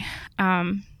story.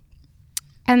 And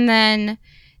then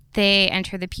they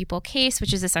enter the pupal case,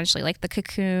 which is essentially like the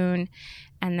cocoon.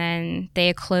 And then they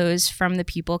eclose from the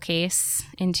pupal case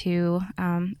into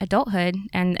adulthood,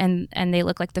 and they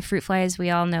look like the fruit flies we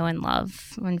all know and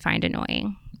love and find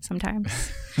annoying sometimes.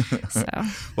 So,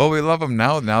 well, we love them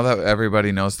now that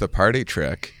everybody knows the party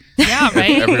trick. Yeah,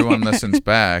 right. Everyone listens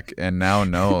back and now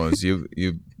knows you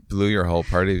blew your whole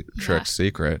party trick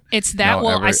secret. It's that.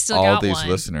 Now I still all got these one.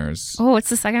 listeners. Oh, what's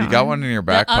the second one? You got one in your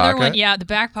back the other pocket? One, yeah, the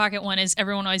back pocket one is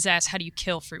everyone always asks, how do you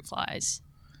kill fruit flies?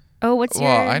 Oh, what's your...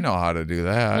 Well, I know how to do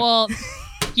that. Well,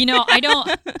 I don't...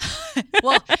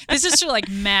 Well, this is for like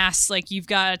mass, like you've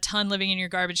got a ton living in your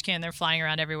garbage can, they're flying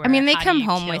around everywhere. I mean, they How come do you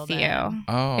home kill with them? you.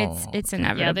 Oh. It's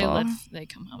inevitable. Yeah, they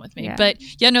come home with me. Yeah. But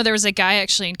there was a guy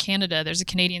actually in Canada, there's a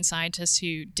Canadian scientist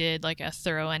who did like a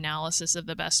thorough analysis of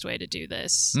the best way to do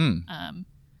this.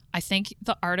 I think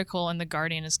the article in The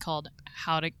Guardian is called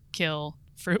How to Kill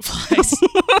Fruit Flies.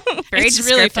 It's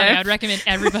really funny. I'd recommend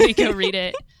everybody go read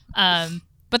it.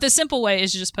 But the simple way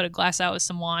is you just put a glass out with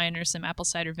some wine or some apple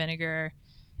cider vinegar,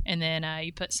 and then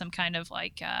you put some kind of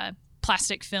like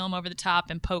plastic film over the top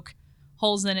and poke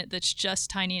holes in it that's just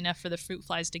tiny enough for the fruit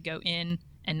flies to go in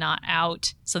and not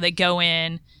out. So they go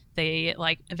in, they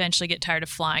like eventually get tired of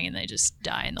flying, and they just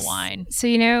die in the wine. So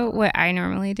you know what I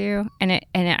normally do, and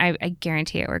I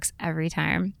guarantee it works every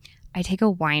time. I take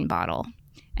a wine bottle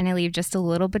and I leave just a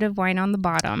little bit of wine on the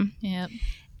bottom. Yep.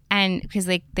 And because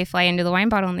they fly into the wine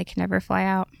bottle and they can never fly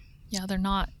out. Yeah, they're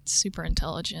not super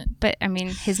intelligent. But I mean,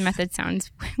 his method sounds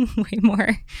way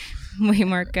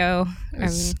more go.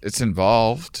 It's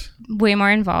involved. Way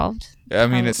more involved. I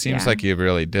mean, it seems like you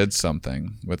really did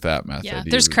something with that method. Yeah,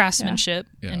 there's craftsmanship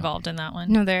involved in that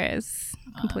one. No, there is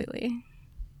completely.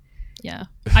 Yeah.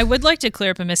 I would like to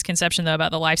clear up a misconception, though,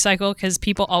 about the life cycle, because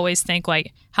people always think,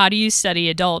 like, how do you study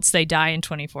adults? They die in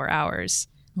 24 hours.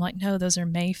 I'm like, no, those are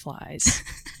mayflies.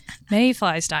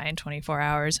 Mayflies die in 24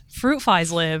 hours. Fruit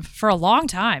flies live for a long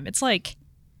time. It's like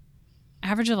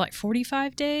average of like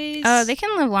 45 days. Oh, they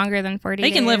can live longer than 40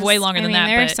 days. They can live way longer than that.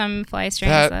 There are but some fly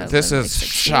strains that this live is like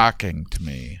 60. shocking to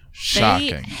me.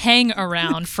 Shocking. They hang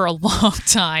around for a long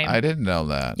time. I didn't know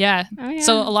that. Yeah. Oh, yeah.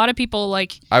 So a lot of people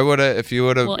like I would have, if you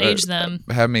would have age them.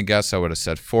 Had me guess, I would have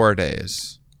said 4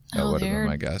 days. That would have been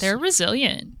my guess. They're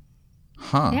resilient.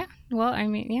 Huh. Yeah. Well, I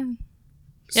mean, yeah.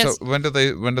 So Yes.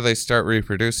 when do they start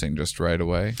reproducing? Just right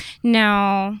away?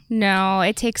 No.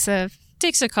 It takes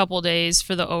Takes a couple days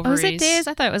for the ovaries. Oh, is it days?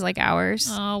 I thought it was like hours.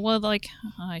 Oh, well, like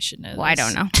I should know. Well, I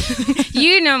this. don't know.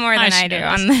 You know more than I do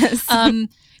on this.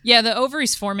 Yeah, the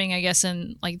ovaries forming, I guess,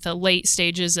 in like the late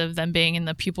stages of them being in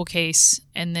the pupal case,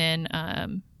 and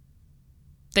then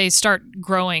they start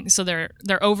growing. So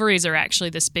their ovaries are actually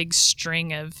this big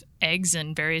string of eggs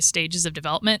in various stages of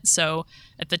development. So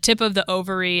at the tip of the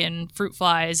ovary in fruit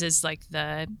flies is like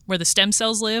where the stem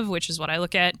cells live, which is what I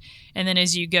look at. And then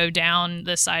as you go down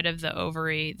the side of the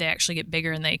ovary, they actually get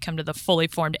bigger and they come to the fully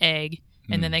formed egg.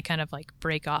 And then they kind of like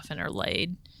break off and are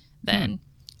laid then.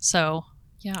 So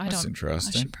yeah, That's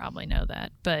interesting. I should probably know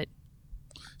that, but.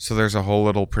 So there's a whole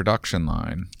little production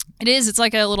line. It is. It's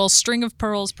like a little string of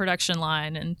pearls production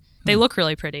line, and they look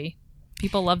really pretty.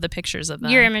 People love the pictures of them.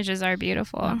 Your images are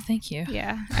beautiful. Oh, thank you.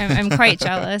 Yeah, I'm quite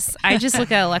jealous. I just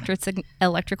look at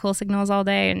electrical signals all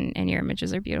day, and your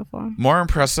images are beautiful. More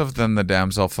impressive than the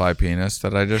damselfly penis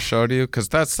that I just showed you, because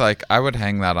that's like, I would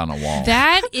hang that on a wall.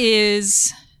 That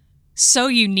is so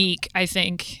unique, I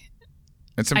think.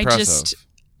 It's impressive.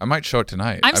 I might show it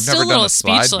tonight. I've never still done a little a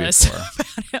slide speechless before.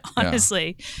 about it,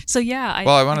 honestly. Yeah. So yeah.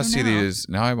 I want to see these.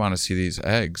 Now I want to see these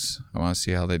eggs. I want to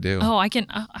see how they do. Oh, I can.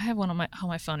 I have one on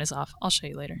my phone is off. I'll show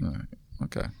you later. All right.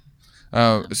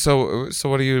 Okay. So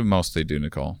what do you mostly do,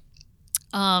 Nicole?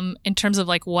 In terms of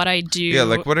like what I do. Yeah,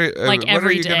 like what are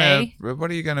every day. What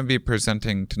are you gonna be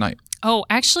presenting tonight? Oh,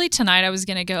 actually, tonight I was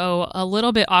going to go a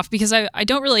little bit off because I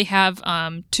don't really have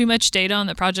too much data on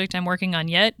the project I'm working on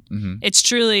yet. Mm-hmm. It's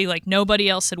truly like nobody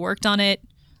else had worked on it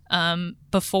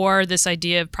before this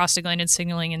idea of prostaglandin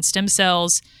signaling in stem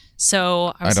cells.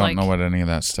 So I don't know what any of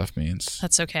that stuff means.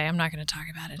 That's okay. I'm not going to talk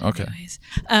about it anyways.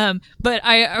 But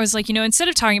I was like, instead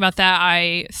of talking about that,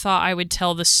 I thought I would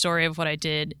tell the story of what I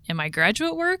did in my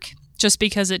graduate work, just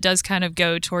because it does kind of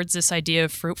go towards this idea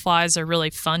of fruit flies are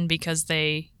really fun because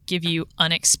they give you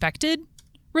unexpected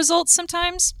results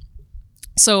sometimes.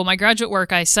 So my graduate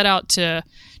work, I set out to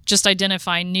just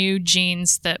identify new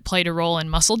genes that played a role in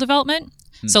muscle development.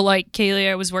 So like Kaylee,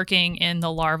 I was working in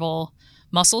the larval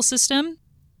muscle system,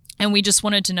 and we just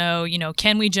wanted to know,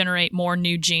 can we generate more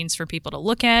new genes for people to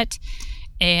look at?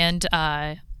 And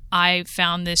I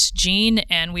found this gene,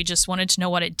 and we just wanted to know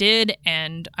what it did.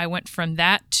 And I went from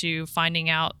that to finding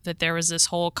out that there was this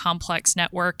whole complex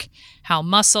network, how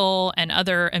muscle and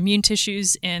other immune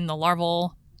tissues in the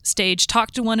larval stage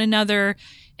talk to one another.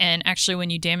 And actually, when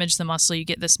you damage the muscle, you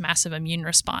get this massive immune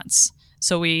response.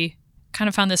 So we kind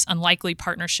of found this unlikely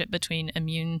partnership between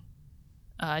immune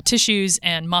tissues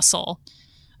and muscle.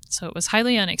 So it was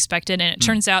highly unexpected, and it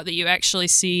turns out that you actually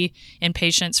see in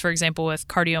patients, for example, with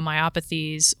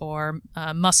cardiomyopathies or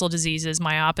muscle diseases,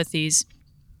 myopathies,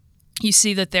 you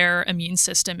see that their immune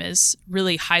system is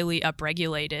really highly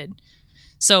upregulated.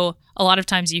 So a lot of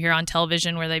times you hear on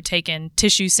television where they've taken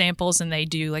tissue samples and they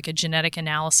do like a genetic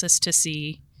analysis to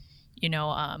see,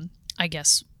 I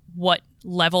guess, what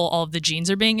level all of the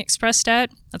genes are being expressed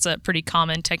at. That's a pretty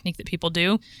common technique that people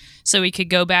do. So we could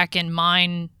go back and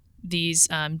mine these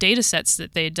data sets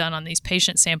that they had done on these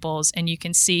patient samples, and you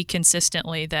can see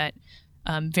consistently that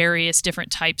various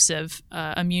different types of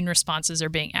immune responses are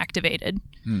being activated.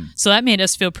 So that made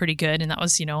us feel pretty good. And that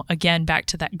was, again, back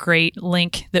to that great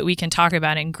link that we can talk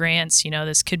about in grants,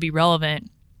 this could be relevant.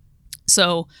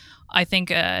 So I think,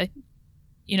 the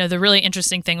really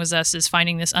interesting thing was us is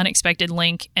finding this unexpected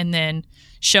link and then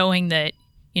showing that,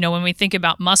 when we think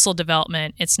about muscle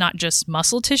development, it's not just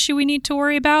muscle tissue we need to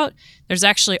worry about. There's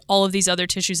actually all of these other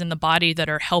tissues in the body that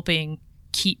are helping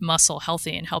keep muscle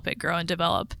healthy and help it grow and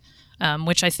develop,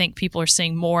 which I think people are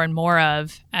seeing more and more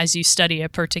of. As you study a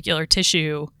particular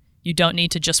tissue, you don't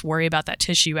need to just worry about that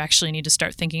tissue. You actually need to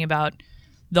start thinking about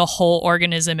the whole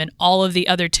organism and all of the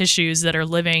other tissues that are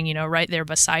living, right there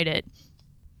beside it.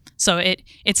 So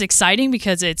it's exciting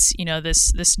because it's,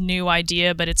 this new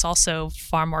idea, but it's also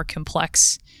far more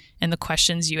complex, and the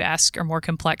questions you ask are more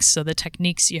complex. So the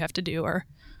techniques you have to do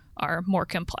are more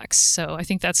complex. So I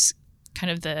think that's kind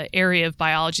of the area of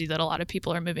biology that a lot of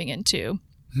people are moving into.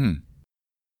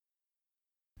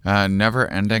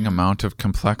 Never-ending amount of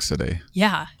complexity.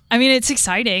 Yeah. I mean, it's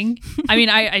exciting. I mean,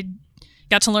 I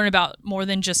got to learn about more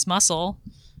than just muscle.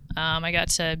 I got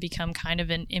to become kind of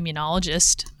an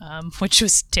immunologist, which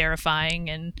was terrifying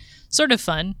and sort of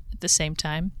fun at the same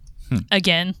time.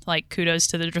 Again, like kudos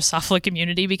to the Drosophila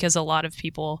community because a lot of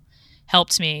people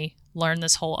helped me learn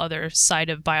this whole other side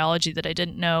of biology that I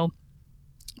didn't know.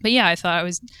 But yeah, I thought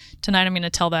tonight I'm going to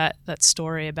tell that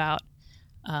story about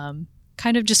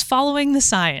kind of just following the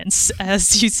science,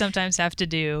 as you sometimes have to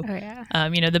do. Oh, yeah.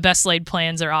 The best laid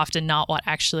plans are often not what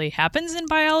actually happens in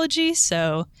biology.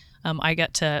 So I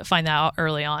got to find that out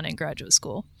early on in graduate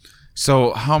school.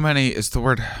 So how many is the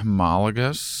word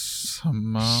homologous?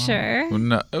 Sure.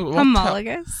 No,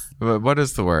 homologous. What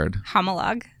is the word?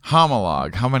 Homolog.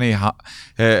 Homolog. How many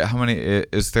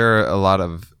is there a lot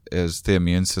of, is the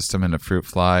immune system in a fruit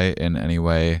fly in any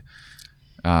way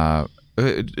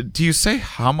do you say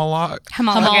homolog?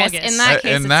 Homologous. In that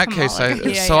case, In that case,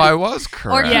 I was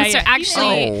correct.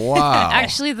 Actually, oh wow!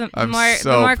 Actually, the I'm more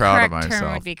so proud of correct term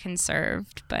myself. would be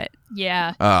conserved, but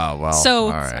Yeah. Oh well. So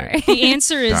all right. the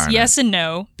answer is Darn yes and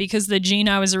no, because the gene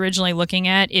I was originally looking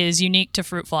at is unique to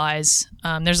fruit flies.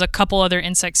 There's a couple other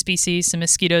insect species, some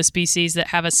mosquito species that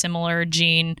have a similar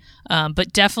gene,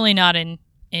 but definitely not in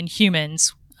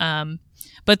humans.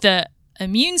 But the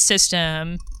immune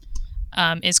system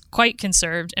is quite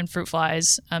conserved in fruit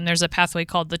flies. There's a pathway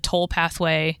called the Toll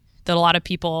pathway that a lot of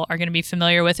people are going to be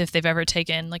familiar with if they've ever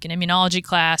taken like an immunology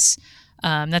class.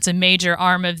 That's a major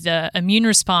arm of the immune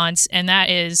response, and that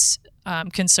is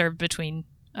conserved between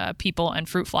people and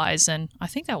fruit flies. And I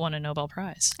think that won a Nobel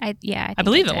Prize. I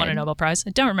believe it won a Nobel Prize. I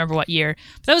don't remember what year,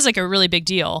 but that was like a really big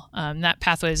deal. That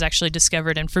pathway is actually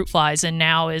discovered in fruit flies, and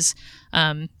now is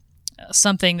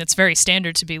something that's very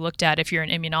standard to be looked at if you're an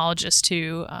immunologist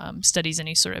who studies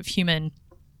any sort of human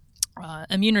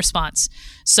immune response.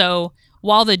 So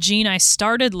while the gene I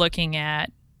started looking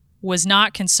at was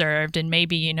not conserved, and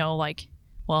maybe,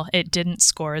 it didn't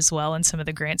score as well in some of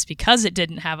the grants because it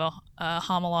didn't have a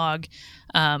homolog,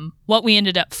 what we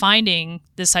ended up finding,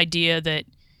 this idea that,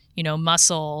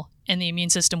 muscle and the immune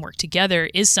system work together,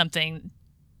 is something,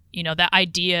 that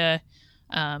idea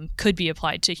could be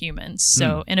applied to humans.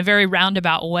 So in a very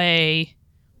roundabout way,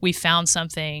 we found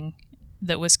something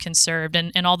that was conserved,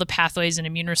 and all the pathways and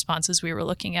immune responses we were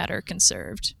looking at are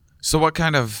conserved. So what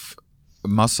kind of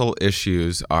muscle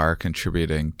issues are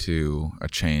contributing to a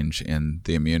change in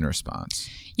the immune response?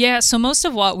 Yeah, so most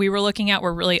of what we were looking at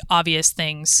were really obvious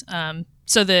things.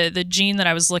 So the gene that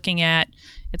I was looking at,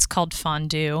 it's called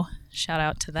fondue. Shout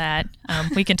out to that.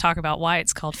 We can talk about why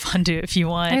it's called fondue if you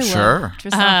want. I Sure. love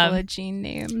Drosophila gene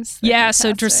names. They're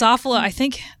so Drosophila, I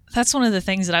think that's one of the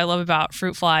things that I love about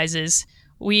fruit flies is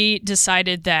we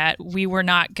decided that we were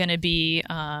not going to be,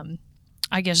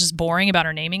 just boring about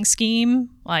our naming scheme.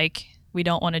 Like, we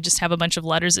don't want to just have a bunch of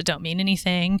letters that don't mean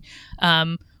anything.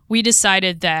 We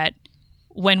decided that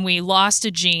when we lost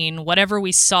a gene, whatever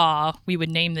we saw, we would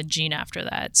name the gene after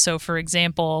that. So, for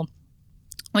example,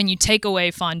 when you take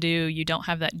away fondue, you don't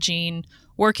have that gene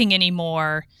working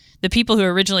anymore. The people who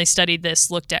originally studied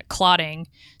this looked at clotting.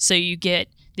 So you get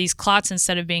these clots,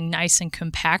 instead of being nice and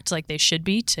compact like they should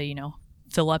be to,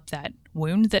 fill up that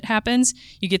wound that happens,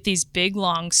 you get these big,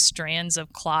 long strands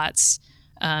of clots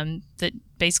that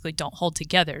basically don't hold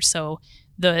together. So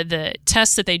the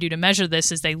test that they do to measure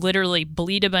this is they literally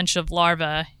bleed a bunch of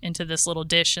larvae into this little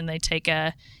dish, and they take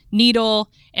a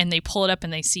needle and they pull it up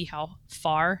and they see how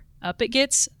far up it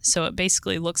gets. So it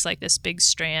basically looks like this big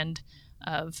strand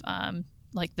of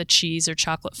like the cheese or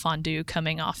chocolate fondue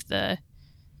coming off the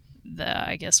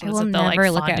I guess what is it? The like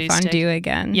look at fondue stick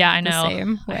again. Yeah, I know. The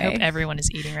same way. I hope everyone is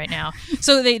eating right now.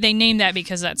 So they named that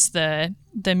because that's the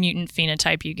mutant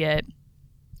phenotype you get.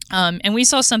 And we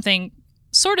saw something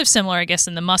sort of similar, I guess,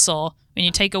 in the muscle. When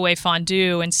you take away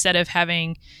fondue, instead of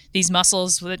having these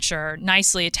muscles which are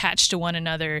nicely attached to one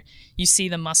another, you see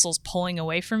the muscles pulling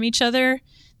away from each other.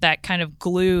 That kind of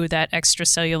glue, that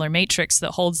extracellular matrix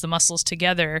that holds the muscles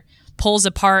together, pulls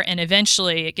apart, and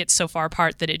eventually it gets so far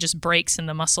apart that it just breaks, and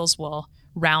the muscles will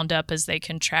round up as they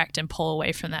contract and pull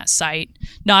away from that site.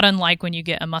 Not unlike when you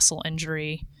get a muscle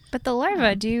injury. But the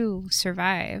larvae do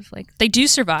survive. Like, they do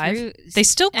survive. They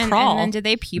still crawl. And then do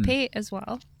they pupate as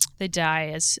well? They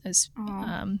die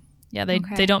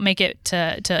they don't make it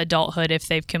to adulthood if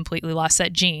they've completely lost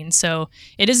that gene. So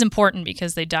it is important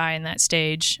because they die in that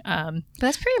stage. But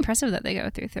that's pretty impressive that they go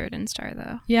through third instar,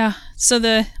 though. Yeah. So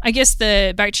back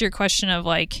to your question of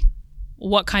like,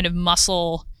 what kind of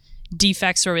muscle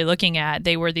defects were we looking at?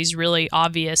 They were these really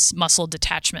obvious muscle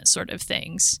detachment sort of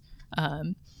things.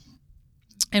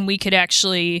 And we could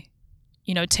actually,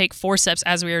 take forceps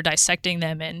as we were dissecting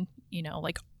them and,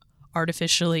 like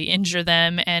artificially injure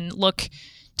them and look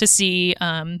to see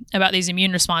about these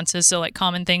immune responses. So like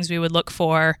common things we would look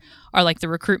for are like the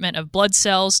recruitment of blood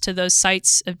cells to those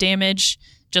sites of damage.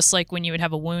 Just like when you would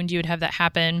have a wound, you would have that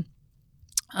happen.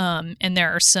 And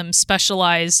there are some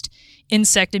specialized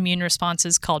insect immune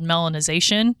responses called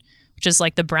melanization, which is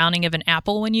like the browning of an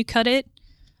apple when you cut it.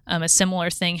 A similar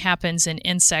thing happens in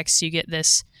insects. You get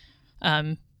this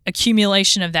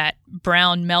accumulation of that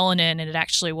brown melanin, and it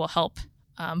actually will help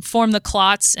form the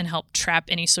clots and help trap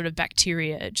any sort of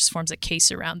bacteria. It just forms a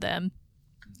case around them.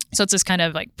 So it's this kind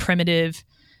of like primitive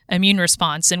immune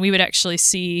response. And we would actually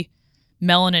see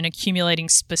melanin accumulating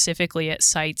specifically at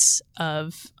sites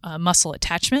of muscle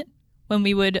attachment when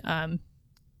we would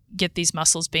get these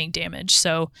muscles being damaged.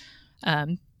 So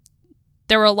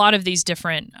there were a lot of these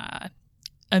different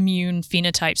immune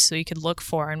phenotypes so we could look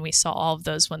for, and we saw all of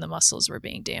those when the muscles were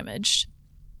being damaged.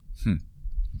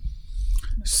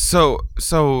 So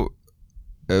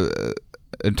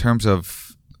in terms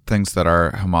of things that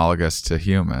are homologous to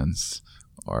humans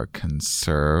or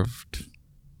conserved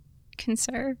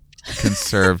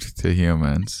to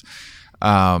humans,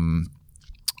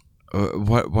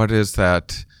 what is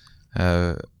that?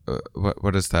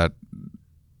 What is that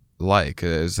like?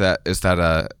 Is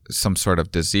that some sort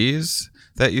of disease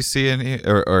that you see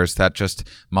or is that just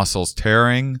muscles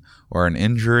tearing or an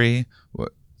injury?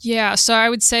 Yeah, so I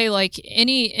would say like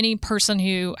any person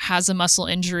who has a muscle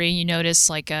injury, you notice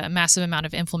like a massive amount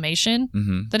of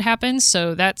inflammation that happens.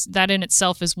 So that in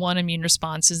itself is one immune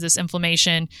response, is this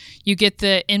inflammation. You get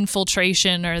the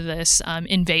infiltration or this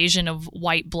invasion of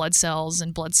white blood cells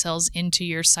and blood cells into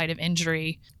your site of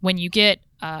injury. When you get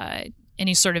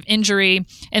any sort of injury,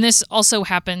 and this also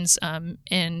happens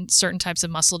in certain types of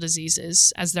muscle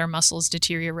diseases, as their muscles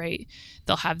deteriorate,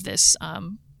 they'll have this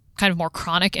kind of more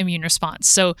chronic immune response.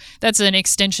 So that's an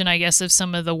extension, I guess, of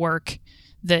some of the work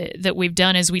that we've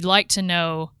done. Is we'd like to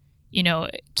know,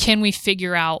 can we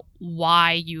figure out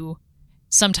why you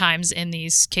sometimes in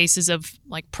these cases of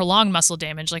like prolonged muscle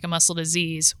damage, like a muscle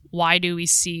disease, why do we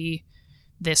see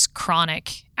this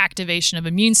chronic activation of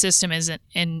immune system?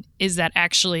 And is that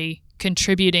actually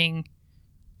contributing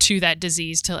to that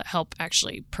disease to help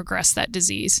actually progress that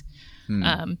disease?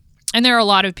 And there are a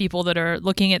lot of people that are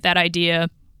looking at that idea.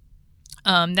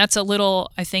 That's a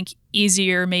little, I think,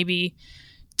 easier maybe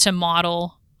to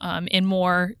model in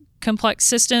more complex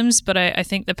systems, but I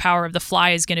think the power of the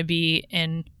fly is going to be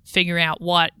in figuring out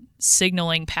what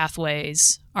signaling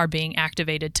pathways are being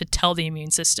activated to tell the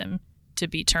immune system to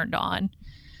be turned on.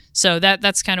 So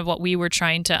that's kind of what we were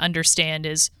trying to understand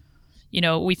is,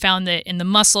 we found that in the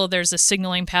muscle there's a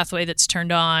signaling pathway that's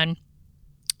turned on.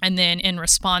 And then in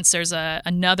response, there's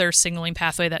another signaling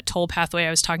pathway, that toll pathway I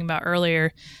was talking about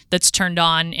earlier, that's turned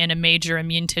on in a major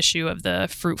immune tissue of the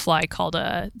fruit fly called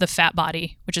the fat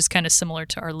body, which is kind of similar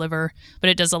to our liver, but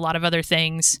it does a lot of other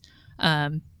things.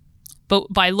 But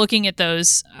by looking at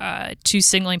those two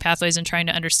signaling pathways and trying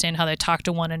to understand how they talk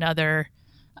to one another,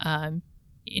 the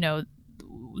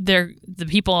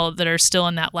people that are still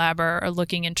in that lab are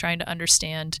looking and trying to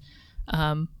understand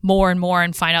more and more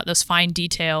and find out those fine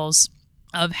details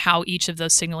of how each of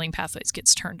those signaling pathways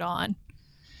gets turned on.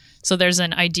 So there's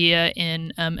an idea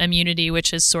in immunity,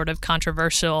 which is sort of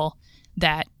controversial,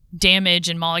 that damage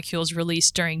and molecules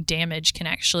released during damage can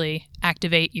actually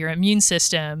activate your immune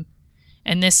system.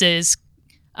 And this is,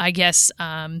 I guess,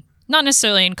 not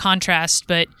necessarily in contrast,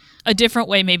 but a different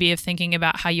way maybe of thinking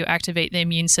about how you activate the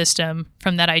immune system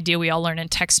from that idea we all learn in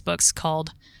textbooks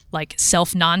called like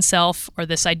self, non-self, or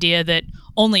this idea that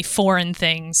only foreign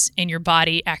things in your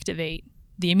body activate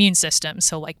the immune system.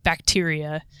 So like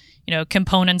bacteria,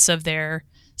 components of their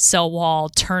cell wall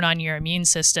turn on your immune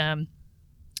system.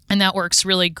 And that works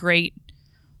really great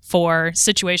for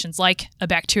situations like a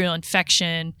bacterial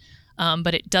infection,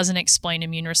 but it doesn't explain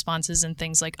immune responses in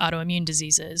things like autoimmune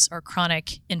diseases or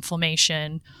chronic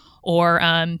inflammation, or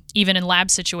even in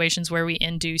lab situations where we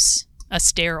induce a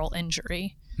sterile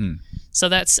injury. So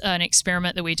that's an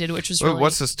experiment that we did, which was really...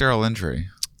 What's a sterile injury?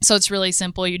 So it's really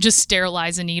simple. You just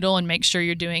sterilize a needle and make sure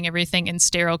you're doing everything in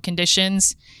sterile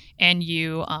conditions. And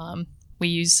we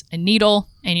use a needle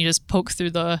and you just poke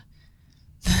through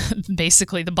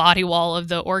basically the body wall of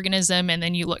the organism, and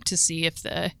then you look to see if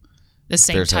the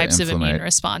same types of immune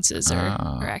responses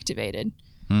are activated.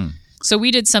 So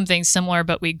we did something similar,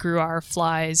 but we grew our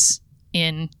flies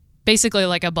in basically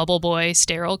like a bubble boy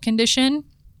sterile condition,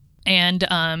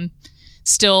 and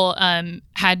still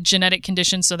had genetic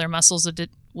conditions, so their muscles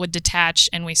would detach,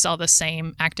 and we saw the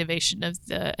same activation of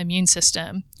the immune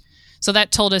system. So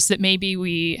that told us that maybe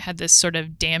we had this sort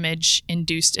of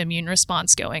damage-induced immune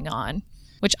response going on,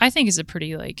 which I think is a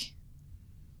pretty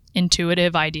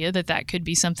intuitive idea that could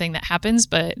be something that happens.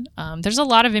 But there's a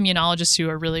lot of immunologists who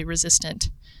are really resistant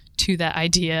to that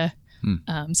idea.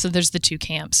 So there's the two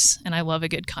camps, and I love a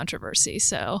good controversy.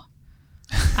 So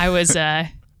I was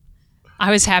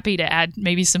happy to add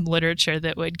maybe some literature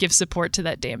that would give support to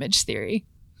that damage theory.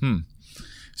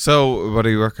 So what are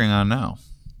you working on now?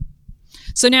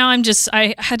 So now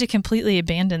I had to completely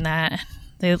abandon that.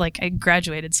 I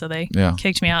graduated, so they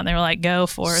kicked me out, and they were like, go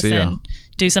forth and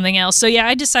do something else. So yeah,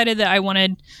 I decided that I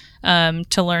wanted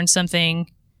to learn something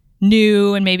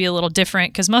new and maybe a little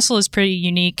different, because muscle is pretty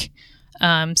unique.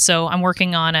 So I'm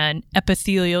working on an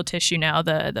epithelial tissue now,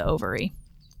 the ovary.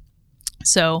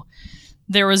 So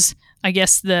there was, I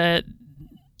guess,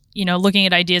 looking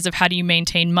at ideas of how do you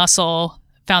maintain muscle,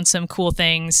 found some cool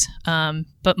things.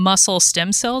 But muscle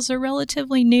stem cells are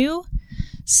relatively new.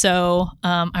 So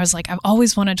I was like, I've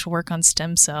always wanted to work on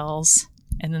stem cells.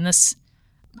 And then this,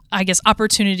 I guess,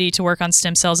 opportunity to work on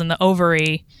stem cells in the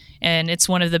ovary. And it's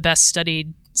one of the best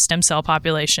studied stem cell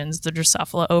populations, the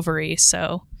Drosophila ovary.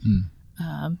 So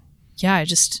I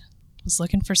just was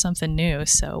looking for something new.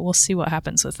 So we'll see what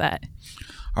happens with that.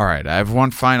 All right. I have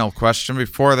one final question.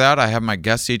 Before that, I have my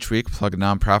guests each week plug a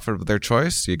nonprofit of their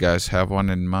choice. You guys have one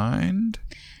in mind?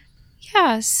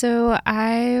 Yeah. So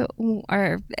mine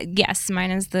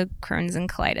is the Crohn's and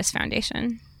Colitis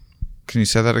Foundation. Can you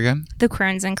say that again? The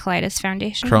Crohn's and Colitis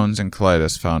Foundation. Crohn's and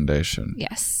Colitis Foundation.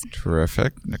 Yes.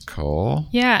 Terrific. Nicole?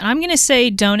 Yeah. And I'm going to say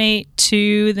donate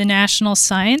to the National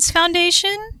Science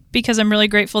Foundation, because I'm really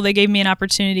grateful they gave me an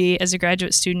opportunity as a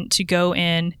graduate student to go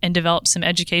in and develop some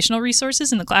educational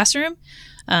resources in the classroom.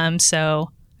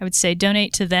 So I would say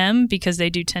donate to them, because they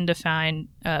do tend to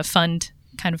fund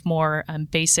kind of more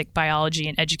basic biology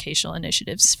and educational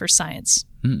initiatives for science.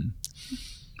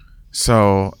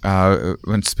 So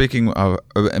when speaking of,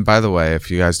 and by the way, if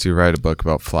you guys do write a book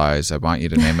about flies, I want you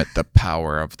to name it The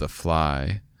Power of the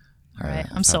Fly. All right,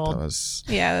 I'm sold. It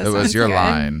was your good.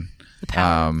 line.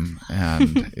 And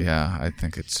I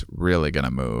think it's really gonna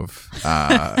move.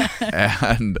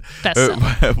 And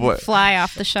fly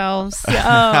off the shelves. Oh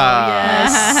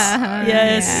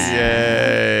yes.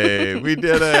 Yay! We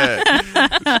did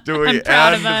it. Do we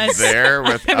end there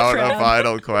without a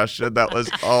final question? That was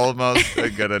almost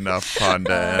a good enough pun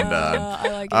to end on. I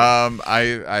like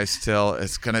it. I still,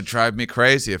 it's gonna drive me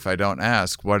crazy if I don't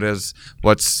ask. What's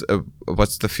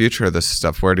the future of this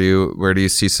stuff? Where do you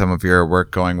see some of your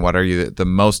work going? What are you the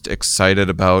most excited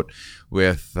about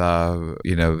with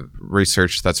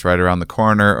research that's right around the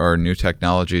corner, or new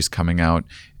technologies coming out?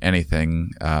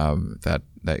 Anything that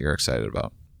you're excited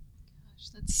about?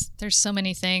 There's so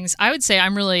many things. I would say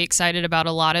I'm really excited about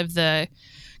a lot of the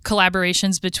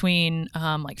collaborations between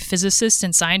like physicists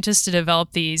and scientists to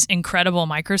develop these incredible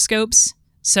microscopes,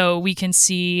 so we can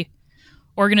see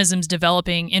organisms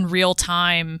developing in real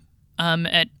time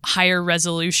at higher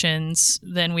resolutions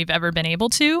than we've ever been able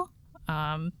to.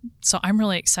 So I'm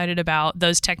really excited about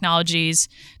those technologies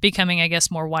becoming, I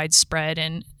guess, more widespread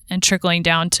and trickling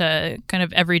down to kind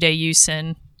of everyday use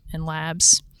in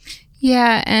labs.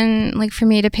 Yeah, and like for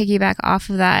me to piggyback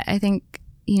off of that, I think,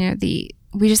 we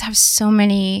just have so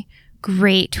many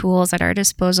great tools at our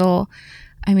disposal.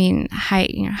 I mean,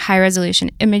 high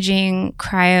resolution imaging,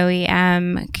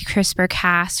 cryo-EM,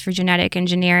 CRISPR-Cas for genetic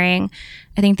engineering.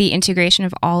 I think the integration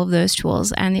of all of those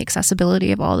tools and the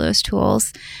accessibility of all those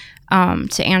tools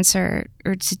to answer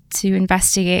or to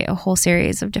investigate a whole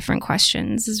series of different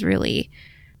questions is really,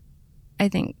 I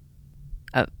think,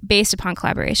 based upon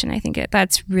collaboration. I think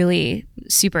that's really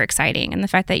super exciting, and the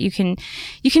fact that you can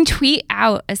tweet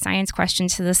out a science question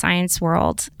to the science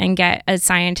world and get a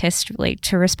scientist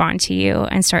to respond to you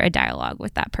and start a dialogue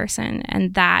with that person,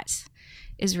 and that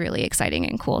is really exciting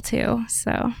and cool too.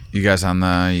 So you guys doing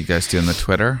the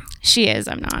Twitter? She is.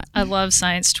 I'm not. I love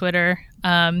science Twitter.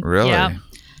 Really?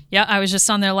 Yeah, I was just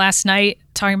on there last night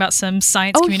talking about some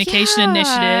science communication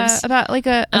initiatives. About like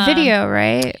a video,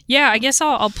 right? Yeah, I guess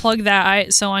I'll plug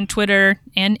that. So on Twitter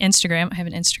and Instagram, I have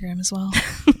an Instagram as well.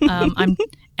 I'm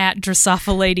at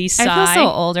Drosophila. I feel so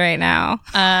old right now.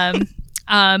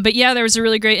 But yeah, there was a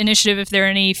really great initiative. If there are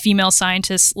any female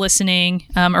scientists listening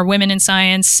or women in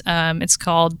science, it's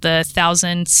called the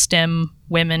 1,000 STEM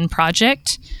Women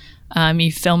Project.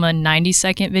 You film a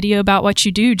 90-second video about what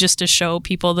you do, just to show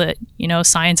people that,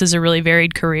 science is a really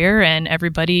varied career, and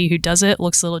everybody who does it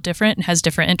looks a little different and has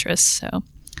different interests. So,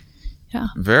 yeah.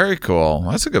 Very cool.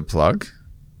 That's a good plug.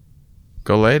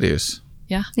 Go ladies.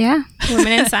 Yeah. Yeah. Women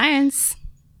in science.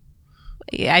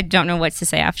 Yeah, I don't know what to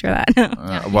say after that.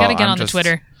 You got to get on the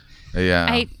Twitter.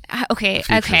 Yeah. Okay.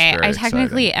 I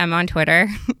technically am on Twitter.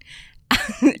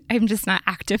 I'm just not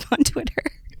active on Twitter.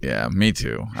 Yeah, me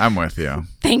too. I'm with you.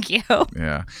 Thank you.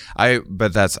 Yeah. I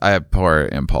have poor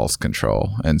impulse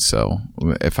control, and so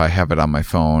if I have it on my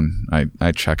phone,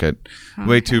 I check it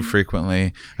way too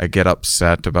frequently. I get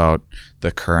upset about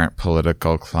the current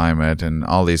political climate and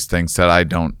all these things that I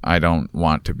don't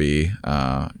want to be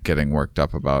getting worked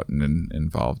up about and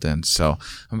involved in. So,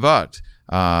 but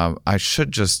I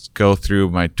should just go through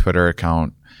my Twitter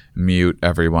account, mute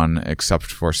everyone except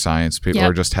for science people,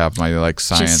 or just have my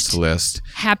science just list.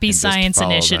 Happy science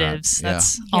initiatives.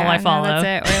 That's all I follow. No,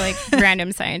 that's it. Or like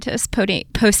random scientists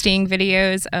posting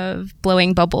videos of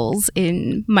blowing bubbles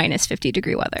in -50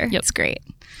 degree weather. Yep. It's great.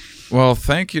 Well,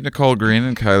 thank you, Nicole Green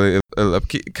and Kylie.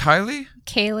 Kylie?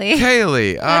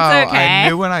 Kaylee. Oh, I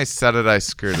knew when I said it, I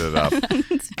screwed it up.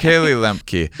 Kaylee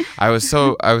Lemke. I was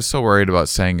so worried about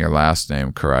saying your last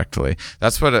name correctly.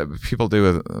 That's what people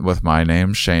do with my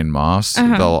name, Shane Moss.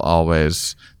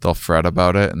 They'll fret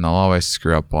about it, and they'll always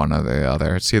screw up one or the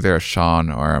other. It's either a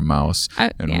Sean or a Mouse.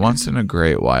 Once in a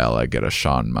great while, I get a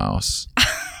Sean Mouse.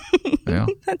 Yeah.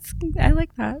 I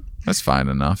like that. That's fine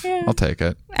enough. Yeah. I'll take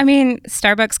it. I mean,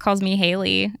 Starbucks calls me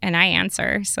Haley, and I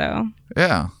answer, so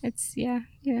yeah, it's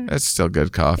It's still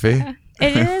good coffee. Yeah,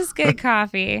 it is good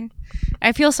coffee.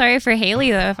 I feel sorry for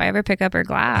Haley though if I ever pick up her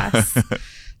glass.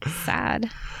 Sad.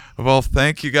 Well,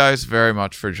 thank you guys very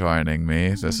much for joining me.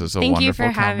 This is a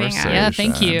wonderful conversation. Yeah,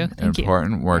 thank you.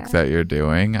 Important work that you're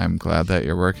doing. I'm glad that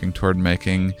you're working toward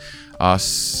making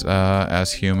us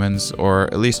as humans, or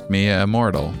at least me,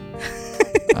 immortal.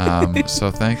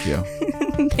 So thank you.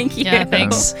 Thank you. Yeah,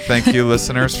 thanks. Thank you,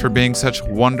 listeners, for being such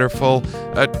wonderful,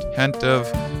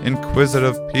 attentive,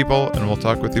 inquisitive people, and we'll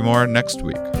talk with you more next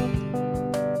week.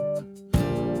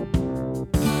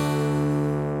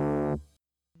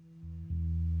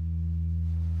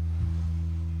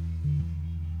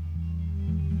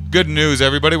 Good news,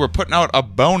 everybody. We're putting out a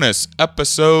bonus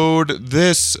episode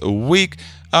this week.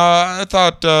 I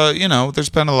thought, there's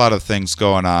been a lot of things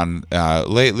going on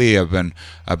lately. I've been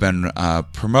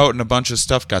promoting a bunch of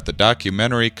stuff. Got the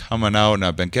documentary coming out, and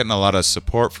I've been getting a lot of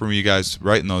support from you guys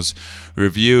writing those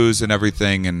reviews and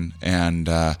everything, and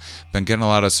been getting a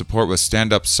lot of support with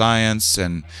Stand Up Science,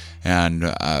 and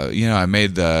I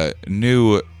made the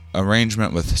new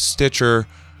arrangement with Stitcher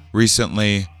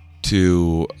recently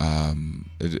to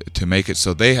make it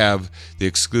so they have the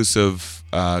exclusive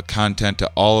content to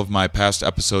all of my past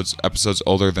episodes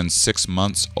older than 6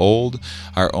 months old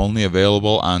are only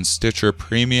available on Stitcher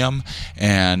Premium,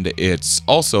 and it's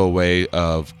also a way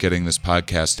of getting this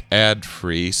podcast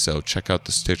ad-free, so check out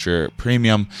the Stitcher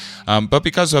Premium. But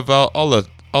because of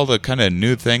all the kind of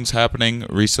new things happening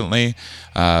recently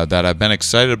that I've been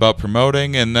excited about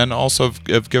promoting, and then also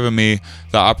have given me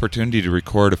the opportunity to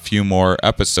record a few more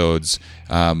episodes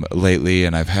lately,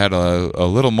 and I've had a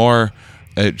little more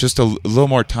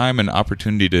time and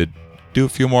opportunity to do a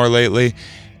few more lately,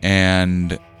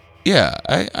 and yeah,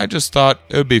 I just thought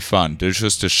it would be fun to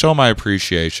show my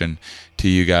appreciation to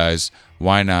you guys.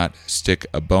 Why not stick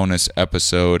a bonus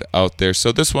episode out there?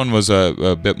 So this one was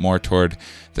a bit more toward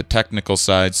the technical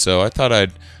side, so I thought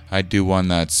I'd do one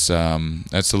that's a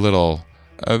little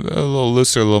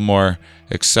looser, a little more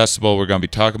accessible. We're going to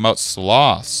be talking about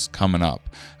sloths coming up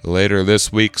later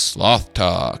this week. Sloth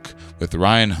Talk with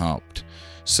Ryan Haupt.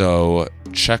 So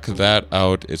check that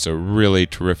out. It's a really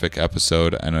terrific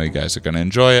episode. I know you guys are going to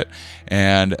enjoy it.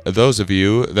 And those of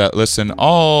you that listen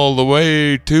all the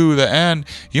way to the end,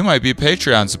 you might be a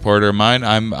Patreon supporter of mine.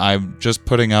 I'm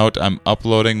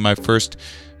uploading my first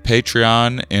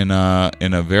Patreon in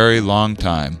a very long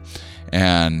time.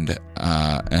 And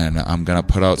I'm going to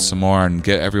put out some more and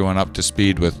get everyone up to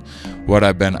speed with what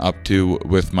I've been up to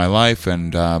with my life.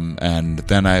 And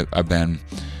then I've been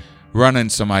running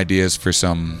some ideas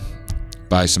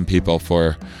by some people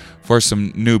for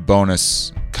some new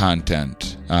bonus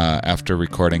content after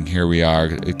recording Here We Are,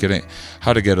 getting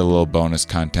how to get a little bonus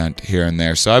content here and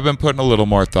there. So I've been putting a little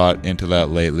more thought into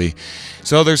that lately.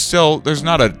 So there's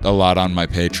not a lot on my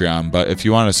Patreon, but if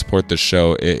you want to support the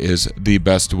show, it is the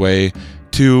best way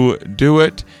to do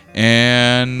it,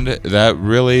 and that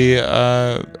really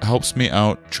helps me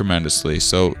out tremendously.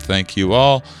 So thank you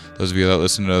all. Those of you that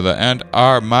listen to the end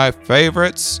are my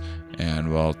favorites,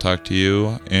 and we'll talk to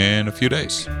you in a few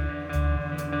days.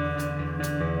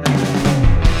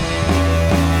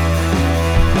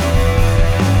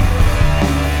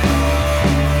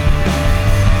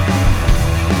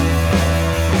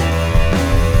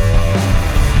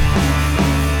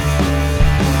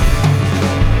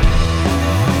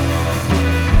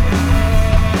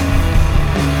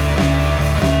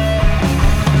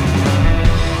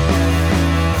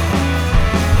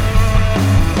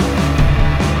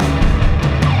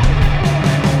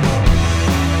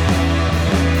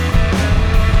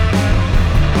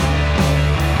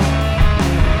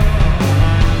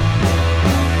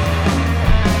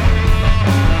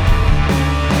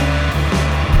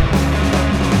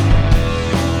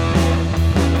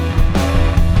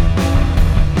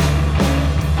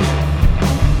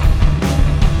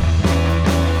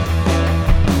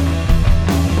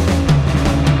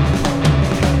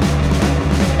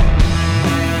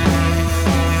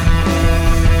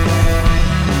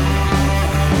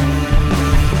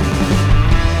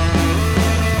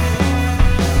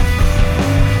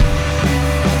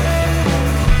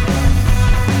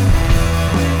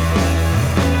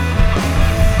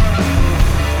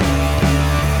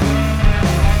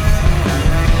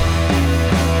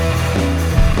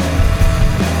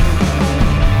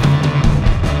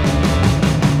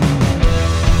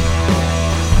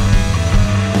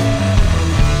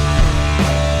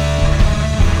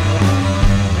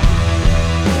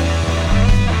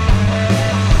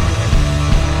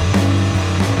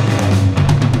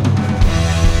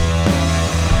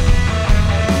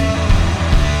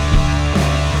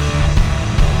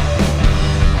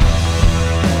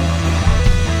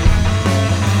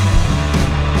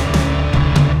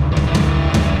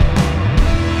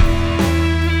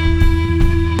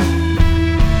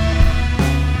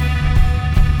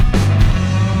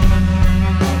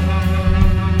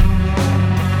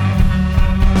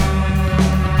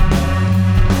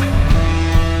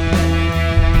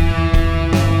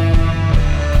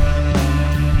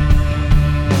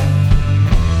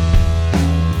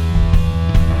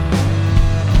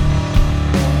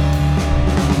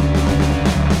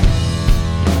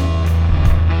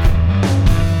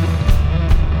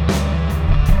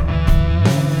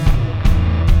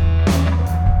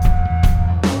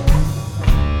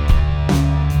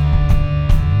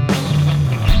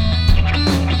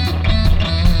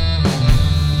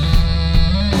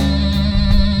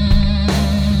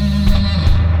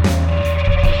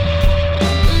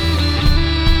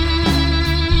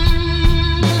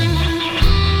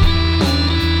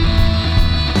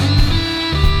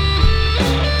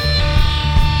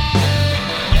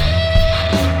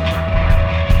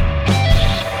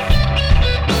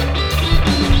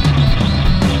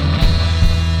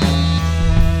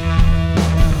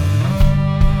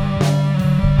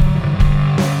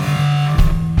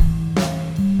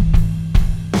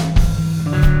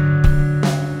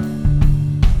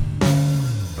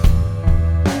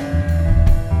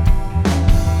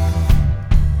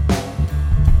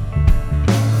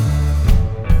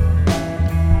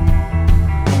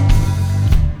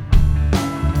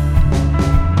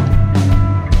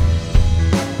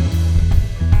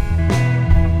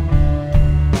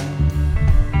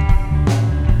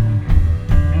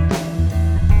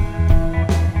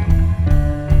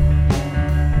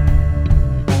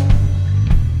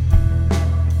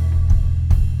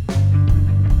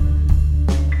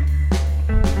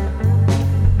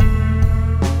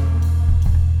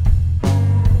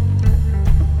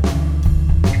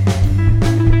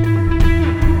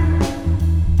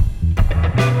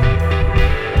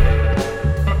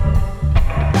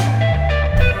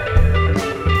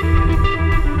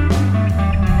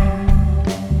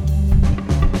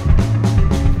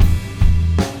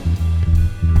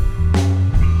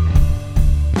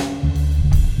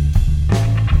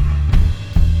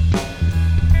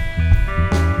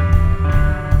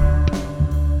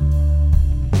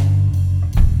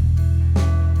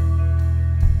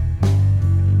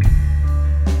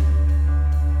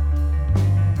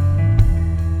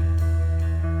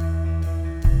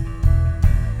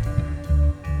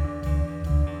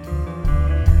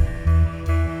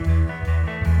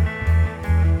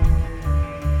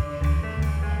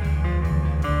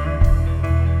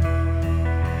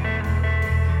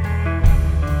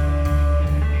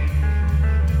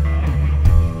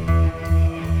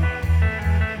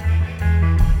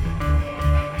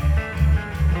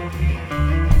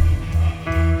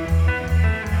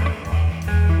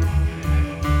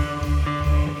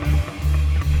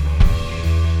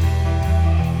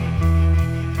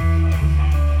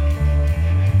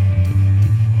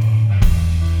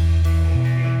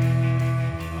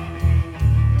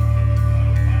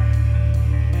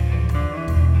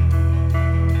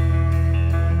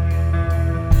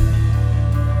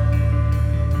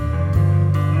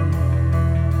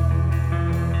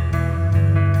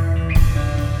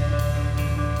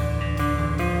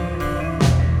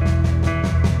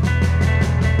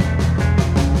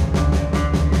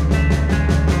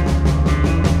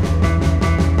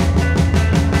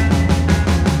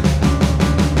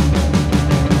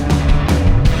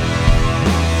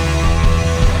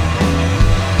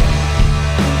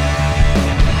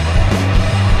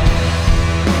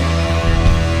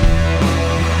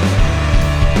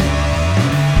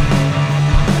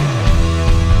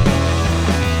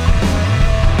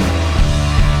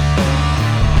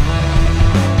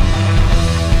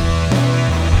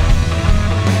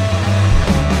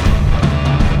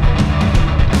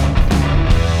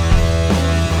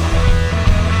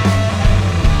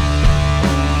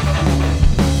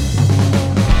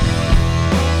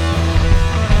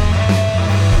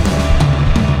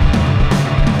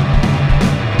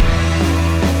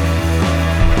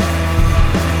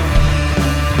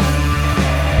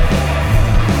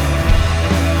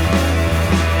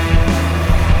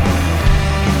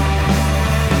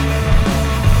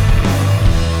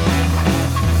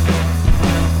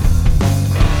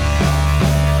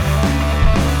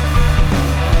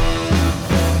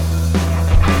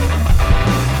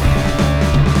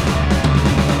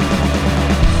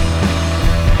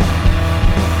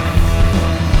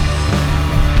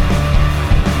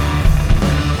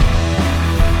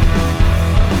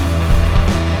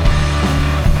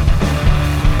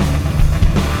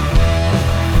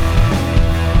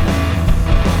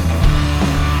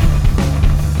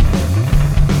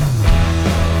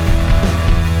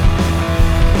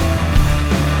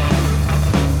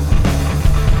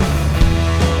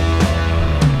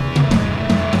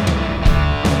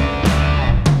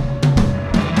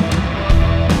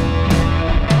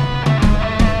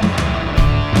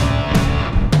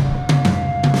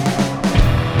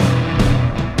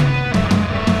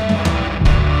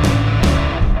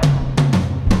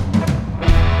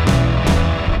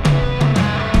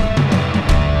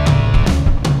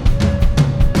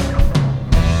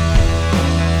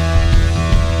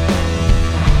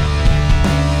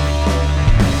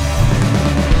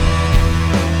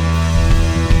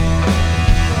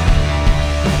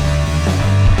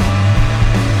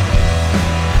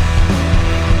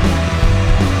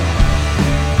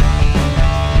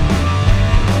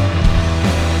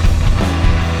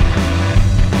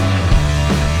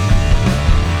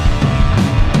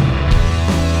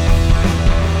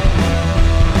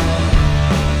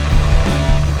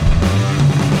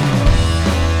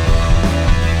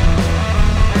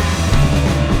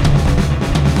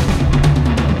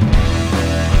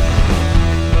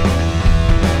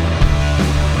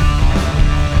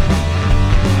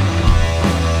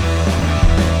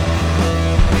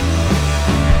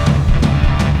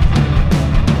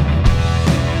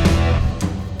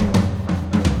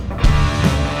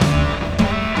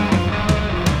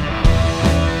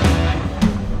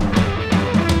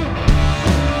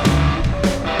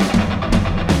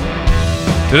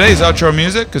 Today's outro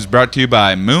music is brought to you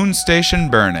by Moon Station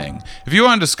Burning. If you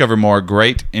want to discover more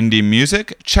great indie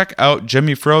music, check out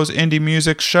Jimmy Fro's Indie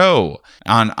Music Show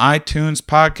on iTunes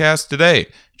Podcast today.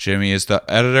 Jimmy is the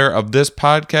editor of this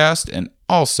podcast and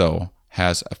also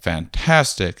has a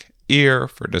fantastic ear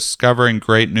for discovering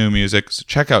great new music. So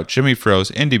check out Jimmy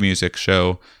Fro's Indie Music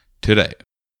Show today.